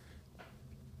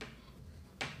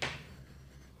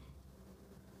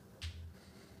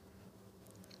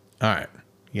 All right.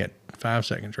 You got 5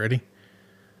 seconds. Ready?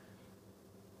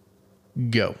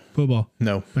 Go. Football.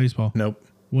 No. Baseball. Nope.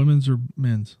 Women's or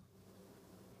men's?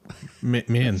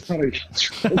 Men's. what?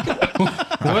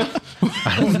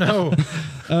 I don't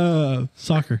know.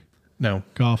 Soccer. No.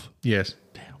 Golf. Yes.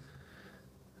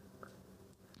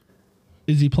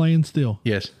 Is he playing still?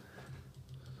 Yes.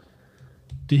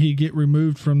 Did he get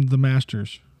removed from the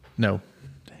Masters? No.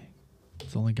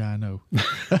 It's the only guy I know.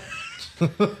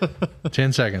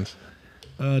 10 seconds.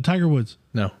 Tiger Woods.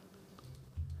 No.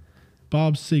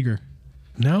 Bob Seger.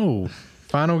 No.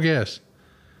 Final guess.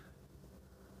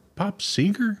 Bob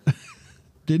Seger?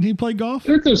 Didn't he play golf?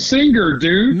 It's a singer,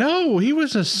 dude. No, he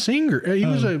was a singer. He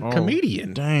was a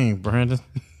comedian. Dang, Brandon.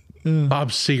 Bob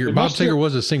Seger. Bob Seger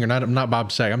was a singer, not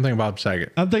Bob Saget. I'm thinking Bob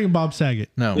Saget. I'm thinking Bob Saget.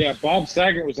 No. Yeah, Bob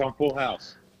Saget was on Full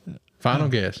House. Final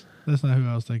guess. That's not who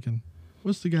I was thinking.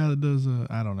 What's the guy that does?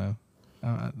 I don't know.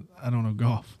 I don't know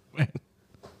golf.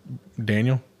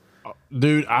 Daniel,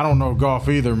 Dude, I don't know golf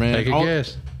either, man. take a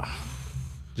guess.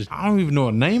 I don't even know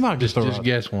a name. I Just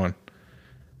guess one.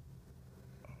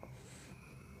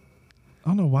 I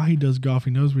don't know why he does golf.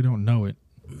 He knows we don't know it.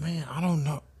 Man, I don't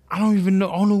know. I don't even know.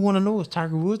 Only one I know is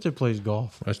Tiger Woods that plays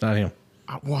golf. That's not him.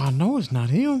 I know it's not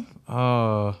him.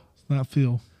 It's not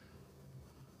Phil.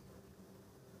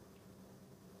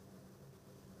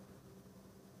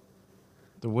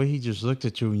 The way he just looked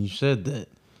at you when you said that.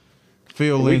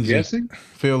 Phil Are we Lindsay. guessing?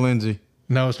 Phil Lindsay.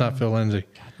 No, it's not Phil Lindsay.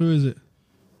 Who is it?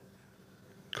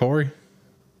 Corey?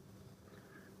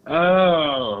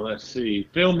 Oh, let's see.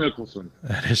 Phil Mickelson.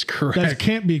 That is correct. That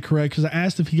can't be correct because I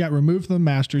asked if he got removed from the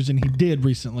Masters, and he did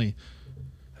recently.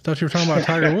 I thought you were talking about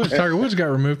Tiger Woods. Tiger Woods got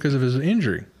removed because of his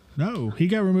injury. No, he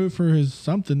got removed for his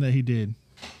something that he did.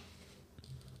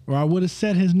 Or I would have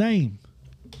said his name.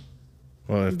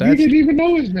 Well, if You that's didn't even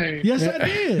know his name. Yes, I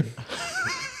did.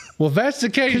 well, if that's the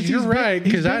case, you're right.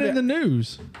 He's Because been in the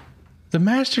news. the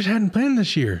Masters hadn't been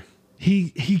this year. He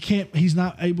can't. He's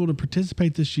not able to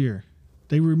participate this year.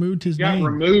 They removed his He got name.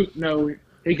 removed. No,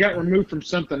 he got removed from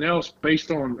something else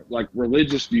based on like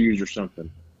religious views or something.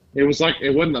 It was like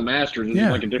it wasn't the Masters. It was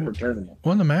Yeah. like a different tournament.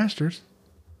 Won the Masters.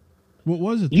 What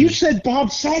was it? You then? said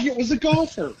Bob Saget was a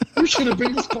golfer. You should have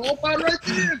been disqualified right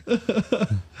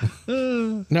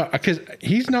there. No, because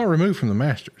he's not removed from the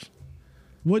Masters.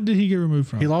 What did he get removed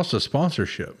from? He lost a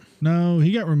sponsorship. No,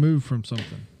 he got removed from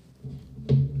something.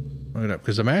 Look it up,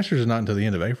 because the Masters is not until the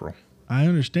end of April. I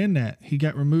understand that. He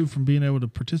got removed from being able to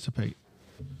participate.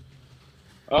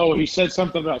 Oh, he said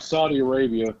something about Saudi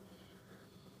Arabia.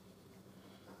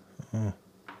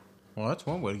 Well, that's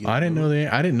one way to get I didn't know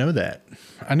that. I didn't know that.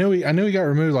 I knew he got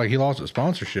removed. Like he lost a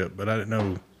sponsorship, but I didn't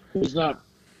know.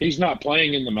 He's not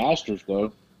playing in the Masters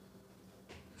though.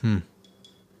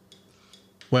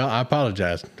 Well, I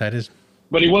apologize. That is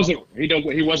But he wasn't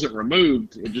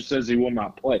removed. It just says he will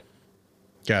not play.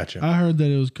 gotcha. I heard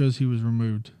that it was because he was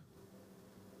removed.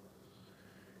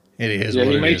 It is. Yeah,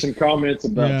 what he it made is. some comments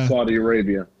about Yeah. Saudi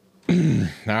Arabia. All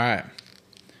right.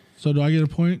 So do I get a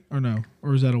point or no?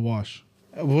 Or is that a wash?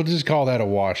 We'll just call that a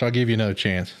wash. I'll give you another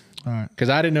chance All right. because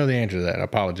I didn't know the answer to that. I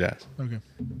apologize. Okay.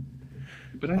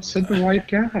 But I said the right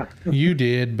guy. You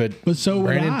did, but So would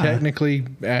Brandon I. technically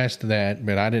asked that,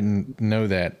 but I didn't know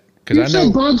that You because I said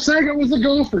know Bob Saget was a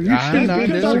golfer. You I'm should not have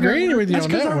been disagreeing with you That's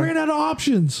on because that I one. ran out of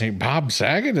options. Hey, Bob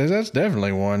Saget, that's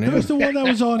definitely one. Who's the one that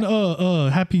was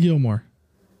on Happy Gilmore?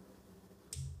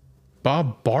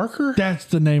 Bob Barker? That's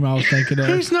the name I was thinking of.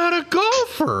 He's not a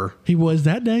golfer. He was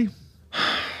that day.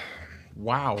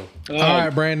 Wow. All right,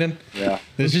 Brandon. Yeah.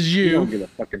 This is You don't you. get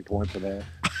a fucking point for that.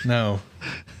 No.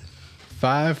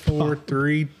 5, 4,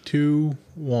 3, 2,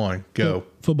 1. Go.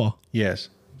 Football. Yes.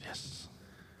 Yes.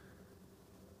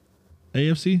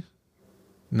 AFC?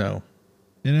 No.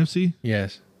 NFC?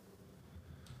 Yes.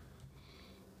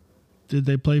 Did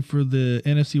they play for the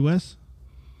NFC West?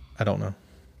 I don't know.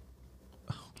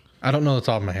 I don't know the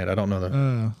top of my head. I don't know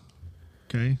the.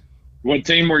 Okay. What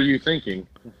team were you thinking?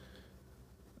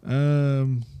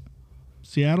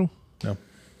 Seattle? No.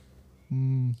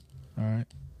 All right.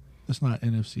 That's not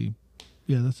NFC.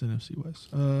 Yeah, that's NFC West.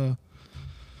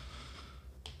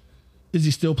 Is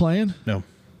he still playing? No.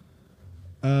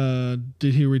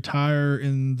 Did he retire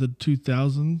in the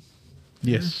 2000?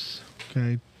 Yes.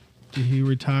 Okay. Did he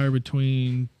retire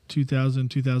between 2000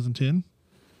 and 2010?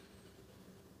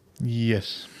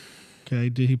 Yes. Okay.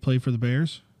 Did he play for the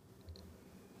Bears?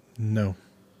 No.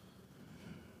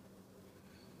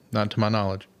 Not to my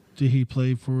knowledge. Did he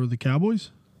play for the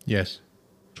Cowboys? Yes.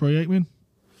 Troy Aikman?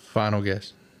 Final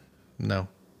guess. No.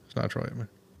 It's not Troy Aikman.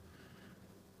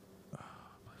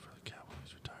 For the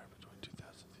Cowboys, retired between 2000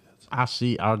 and 2000. I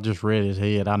see. I just read his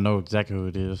head. I know exactly who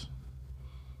it is.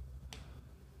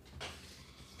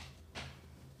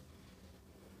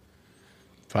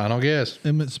 Final guess.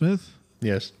 Emmitt Smith?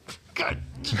 Yes.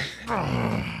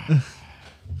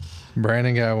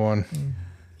 Brandon got one.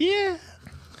 Yeah.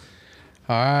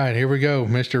 All right, here we go.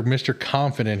 Mr.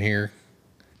 Confident here.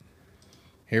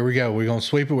 Here we go. We're going to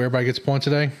sweep it where everybody gets points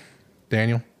today.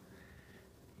 Daniel,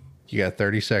 you got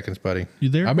 30 seconds, buddy. You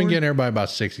there, I've been Corey? getting everybody about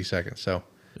 60 seconds. So,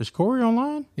 Is Corey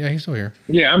online? yeah, he's still here.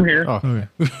 Yeah, I'm here. Oh, Okay.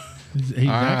 He's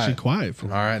All actually right. quiet for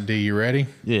All right, D, you ready?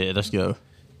 yeah. Let's go.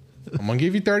 I'm going to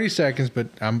give you 30 seconds, but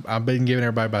I've been giving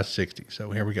everybody about 60. So,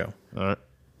 here we go. All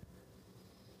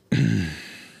right.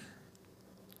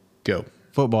 Go.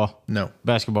 Football, No.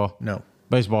 basketball, No.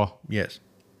 baseball, Yes.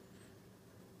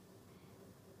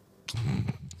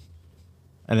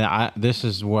 and then this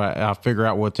is what I figure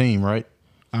out what team, right?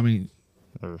 I mean,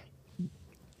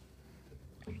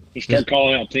 You start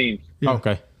calling out teams. Yeah.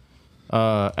 Okay.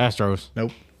 Astros,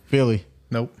 Nope. Philly.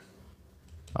 Nope.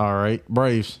 All right.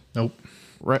 Braves, Nope.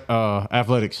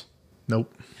 Athletics.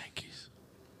 Nope. Yankees.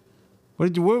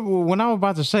 When I was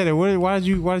about to say that, why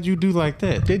did you do like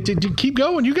that? Keep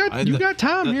going. You got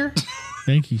time here.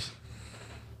 Yankees.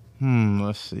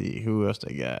 Let's see who else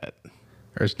they got.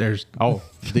 There's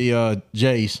the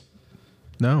Jays.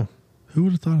 No. Who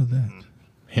would have thought of that?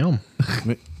 Him.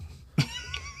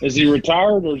 Is he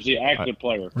retired or is he active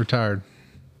player? Retired.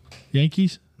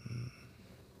 Yankees.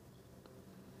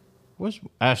 What's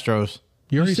Astros?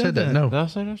 You already said that. No. Did I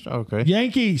say that? Okay.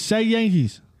 Yankees. Say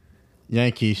Yankees.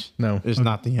 Yankees. No. It's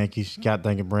not the Yankees. God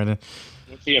dang it, Brandon.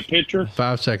 Is he a pitcher?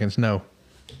 5 seconds. No.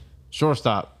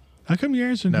 Shortstop. How come you're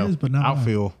answering No. his but not mine?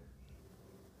 Outfield.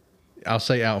 I'll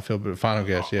say outfield, but final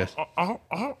guess, yes.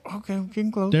 Okay, I'm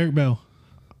getting close. Derek Bell.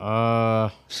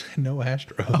 No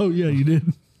Astro. Oh, yeah, you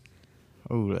did.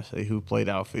 Oh, let's see who played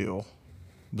outfield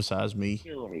besides me.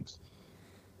 Steroids.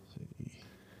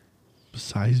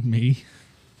 Besides me.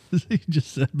 He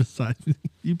just said besides me.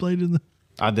 You played in the...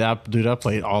 I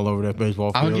played all over that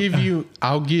baseball field.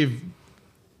 I'll give,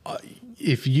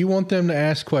 if you want them to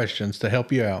ask questions to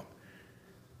help you out,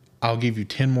 I'll give you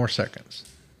 10 more seconds.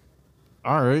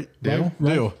 All right. Deal?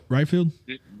 Deal. Right field?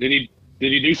 Did he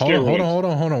do steroids? Hold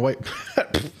on. Wait.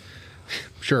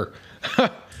 Sure.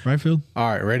 Right field? All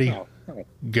right. Ready? Oh.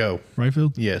 Go. Right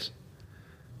field? Yes.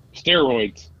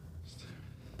 Steroids.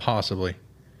 Possibly.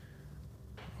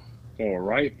 So a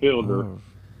right fielder.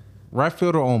 Right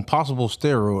fielder on possible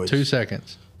steroids. 2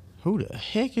 seconds. Who the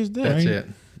heck is that? That's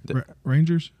it.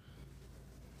 Rangers?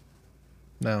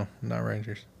 No, not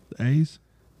Rangers. The A's?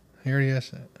 He already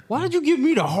asked that. Why did you give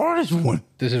me the hardest one?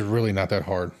 This is really not that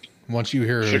hard. Once you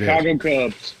hear who it is. Chicago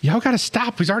Cubs. Y'all got to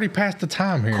stop. He's already past the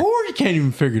time here. Corey can't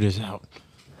even figure this out.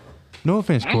 No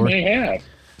offense, I Corey. may have.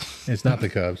 It's not the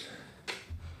Cubs.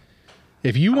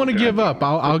 If you want to give up,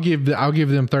 I'll give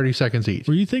them 30 seconds each.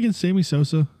 Were you thinking Sammy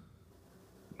Sosa?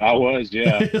 I was,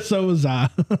 yeah. So was I.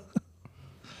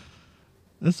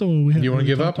 That's the one we have. You want to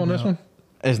give up on this one?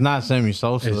 It's not Sammy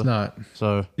Sosa. It's not.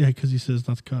 So, Yeah, because he says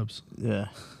not the Cubs. yeah.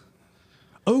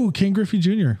 Oh, Ken Griffey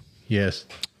Jr. Yes.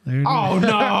 There it is. Oh,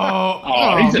 no.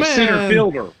 Oh, he's a center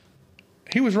fielder.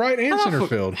 He was right in center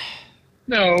field.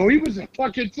 No, he was a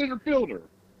fucking center fielder.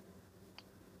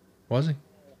 Was he?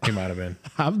 He might have been.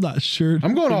 I'm not sure.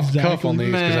 I'm going off the cuff on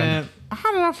these. Man,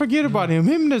 how did I forget about him?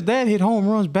 Him and his dad hit home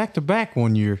runs back to back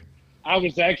one year. I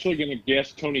was actually going to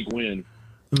guess Tony Gwynn.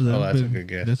 That's a good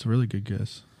guess. That's a really good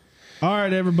guess. All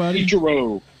right, everybody.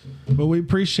 Ichiro. Well, we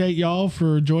appreciate y'all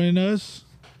for joining us.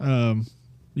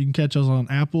 You can catch us on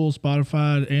Apple,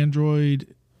 Spotify,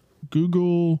 Android,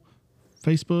 Google,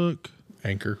 Facebook,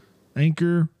 Anchor. Ken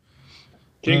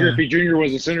Griffey Jr.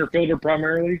 was a center fielder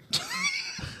primarily.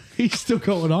 He's still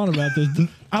going on about this.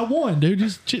 I won, dude.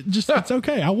 Just it's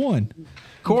okay. I won.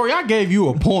 Corey, I gave you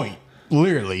a point.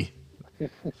 Literally.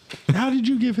 How did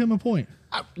you give him a point?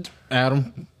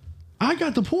 Adam. I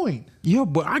got the point. Yeah,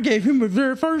 but I gave him the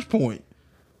very first point.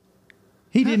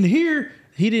 He didn't hear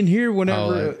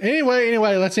whenever. Anyway,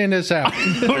 let's end this out.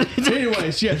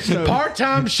 Anyways, yeah. So,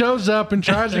 Part-time shows up and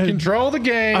tries to control the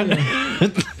game.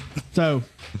 so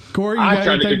Corey, you I got tried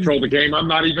to anything? control the game. I'm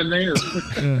not even there.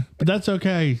 But that's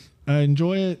okay. I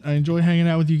enjoy it. I enjoy hanging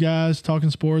out with you guys, talking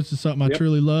sports. It's something I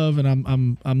truly love,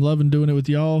 and I'm loving doing it with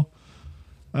y'all.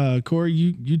 Corey,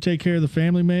 you take care of the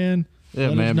family, man. Yeah,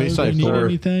 Let man. us know Be if safe, you need Corey.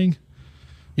 anything.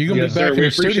 You're going to be back in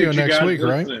the studio next week,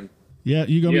 right? Yeah,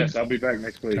 you gonna Yes, I'll be back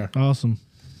next week. be awesome.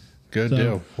 Good So-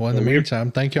 deal. Well, in the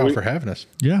meantime, thank y'all for having us.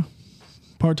 Yeah,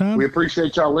 part time. We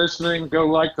appreciate y'all listening. Go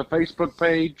like the Facebook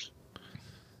page.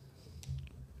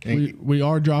 We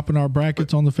are dropping our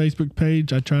brackets on the Facebook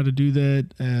page. I try to do that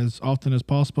as often as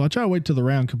possible. I try to wait till the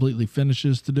round completely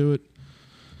finishes to do it.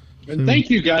 And thank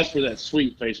you guys for that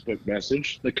sweet Facebook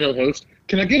message, the co-host.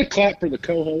 Can I get a clap for the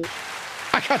co-host?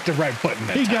 I got the right button.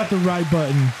 He got the right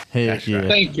button. Heck yeah.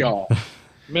 Thank y'all.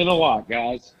 Meant a lot,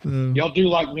 guys. Y'all do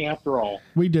like me after all.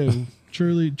 We do.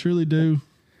 Truly do.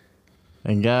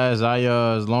 And guys, I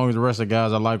as long as the rest of the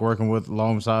guys I like working with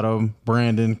alongside of them,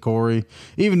 Brandon, Corey,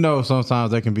 even though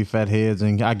sometimes they can be fat heads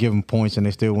and I give them points and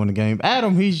they still win the game.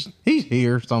 Adam, he's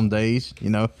here some days, you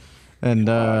know. And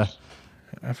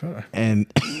and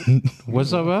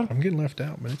what's up, Adam? I'm getting left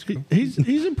out, but it's cool. He's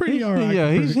a pretty all right.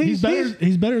 Yeah, he's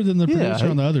better than the producer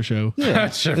on the other show. Yeah,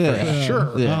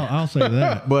 Sure. Yeah. I'll say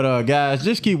that. But guys,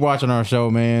 just keep watching our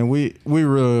show, man. We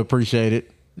really appreciate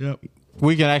it. Yep.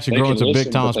 We can actually They grow can into listen,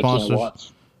 big time but they can't sponsors. watch.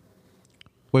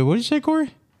 Wait, what did you say, Corey?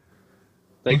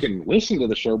 They can listen to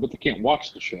the show, but they can't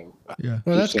watch the show. Yeah.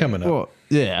 Well, that's coming up. Well,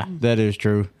 yeah, that is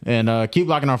true. And keep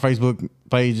liking our Facebook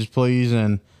pages, please,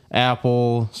 and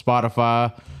Apple,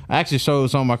 Spotify. I actually showed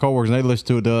some of my coworkers and they listened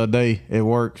to it the other day at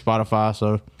work, Spotify.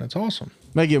 So That's awesome.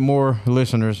 get more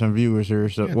listeners and viewers here.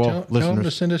 So, tell them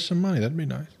to send us some money. That'd be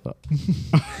nice.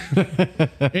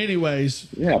 Anyways,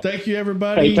 yeah. Thank you,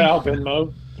 everybody. PayPal,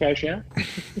 Venmo, Cash App.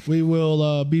 We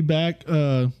will be back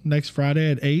next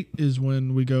Friday at 8 is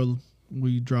when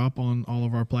we drop on all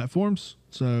of our platforms.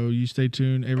 So you stay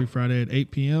tuned every Friday at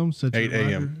 8 p.m. 8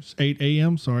 a.m. 8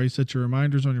 a.m. Sorry, set your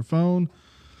reminders on your phone.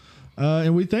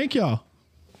 And we thank y'all.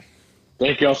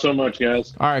 Thank y'all so much,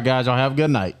 guys. All right, guys. Y'all have a good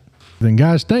night. Then,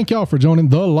 guys, thank y'all for joining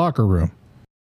The Locker Room.